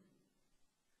you.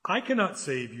 I cannot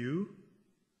save you.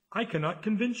 I cannot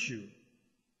convince you.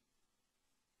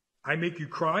 I make you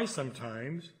cry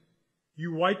sometimes.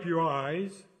 You wipe your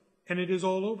eyes, and it is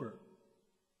all over.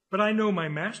 But I know my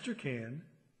Master can.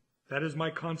 That is my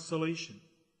consolation.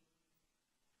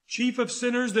 Chief of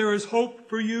sinners, there is hope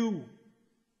for you.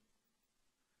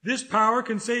 This power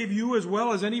can save you as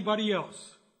well as anybody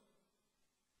else.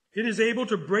 It is able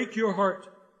to break your heart,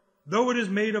 though it is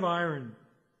made of iron,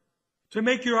 to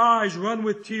make your eyes run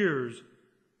with tears,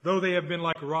 though they have been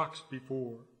like rocks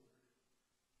before.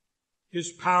 His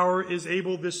power is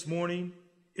able this morning,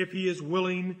 if he is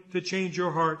willing to change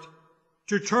your heart,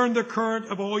 to turn the current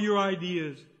of all your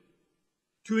ideas,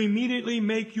 to immediately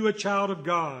make you a child of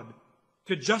God,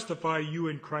 to justify you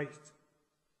in Christ.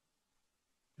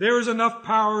 There is enough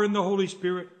power in the Holy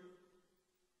Spirit.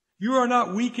 You are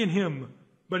not weak in him,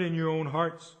 but in your own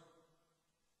hearts.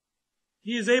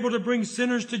 He is able to bring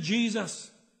sinners to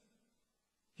Jesus.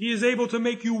 He is able to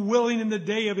make you willing in the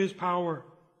day of his power.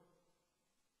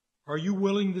 Are you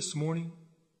willing this morning?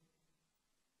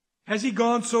 Has he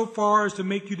gone so far as to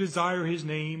make you desire his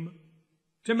name,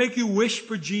 to make you wish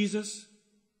for Jesus?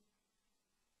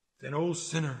 Then, O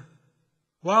sinner,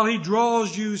 while he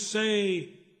draws you,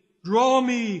 say, "Draw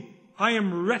me, I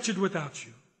am wretched without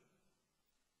you."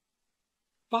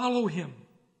 Follow him.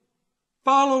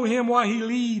 Follow him while he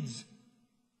leads.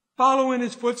 Follow in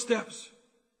his footsteps,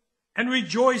 and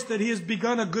rejoice that he has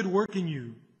begun a good work in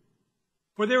you.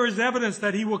 For there is evidence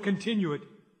that he will continue it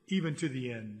even to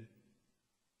the end.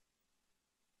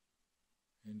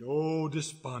 And O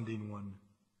desponding one,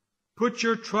 put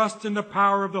your trust in the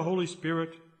power of the Holy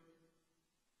Spirit.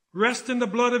 Rest in the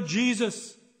blood of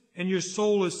Jesus, and your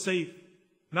soul is safe,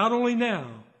 not only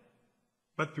now,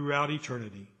 but throughout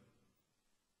eternity.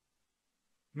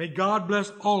 May God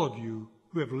bless all of you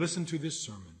who have listened to this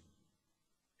sermon.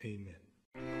 Amen.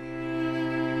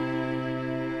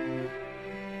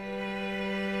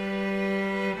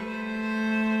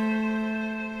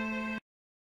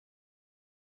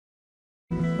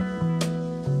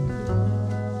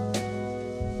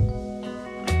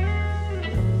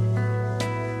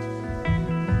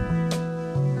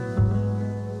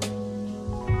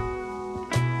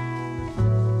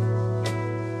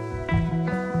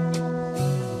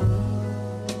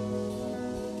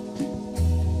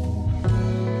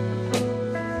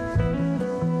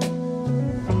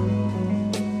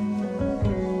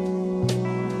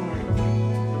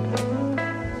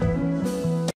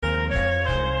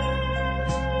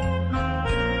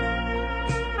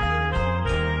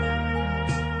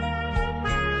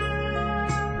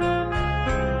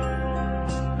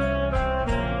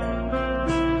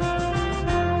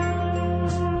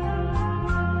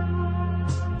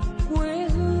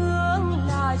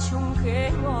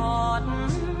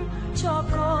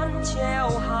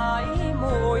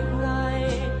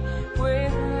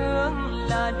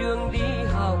 đường đi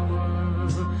học,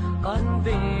 con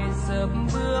về sớm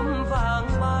bướm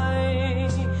vàng bay.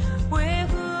 Quê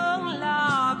hương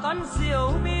là con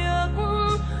diều biếc,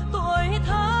 tuổi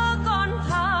thơ con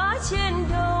thả trên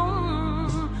đồng.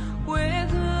 Quê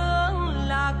hương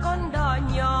là con đò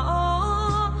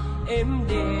nhỏ, êm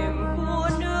đềm của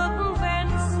nước ven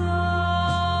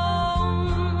sông.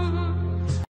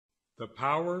 The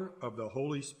power of the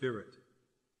Holy Spirit.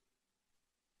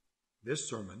 This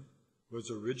sermon was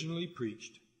originally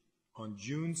preached on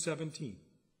June 17th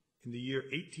in the year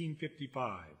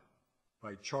 1855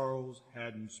 by Charles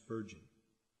Haddon Spurgeon.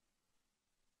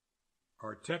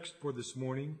 Our text for this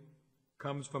morning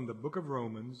comes from the book of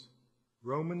Romans,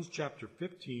 Romans chapter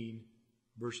 15,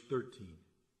 verse 13.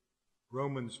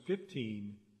 Romans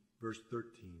 15, verse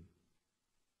 13.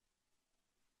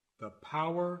 The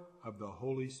power of the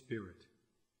Holy Spirit.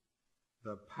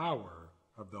 The power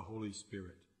of the Holy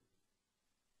Spirit.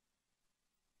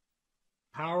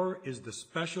 Power is the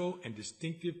special and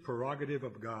distinctive prerogative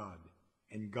of God,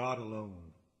 and God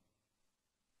alone.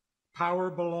 Power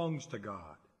belongs to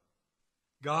God.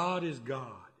 God is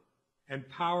God, and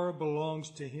power belongs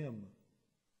to Him.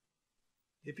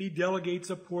 If He delegates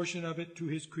a portion of it to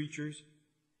His creatures,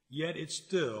 yet it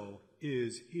still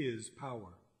is His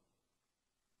power.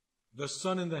 The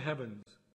sun in the heavens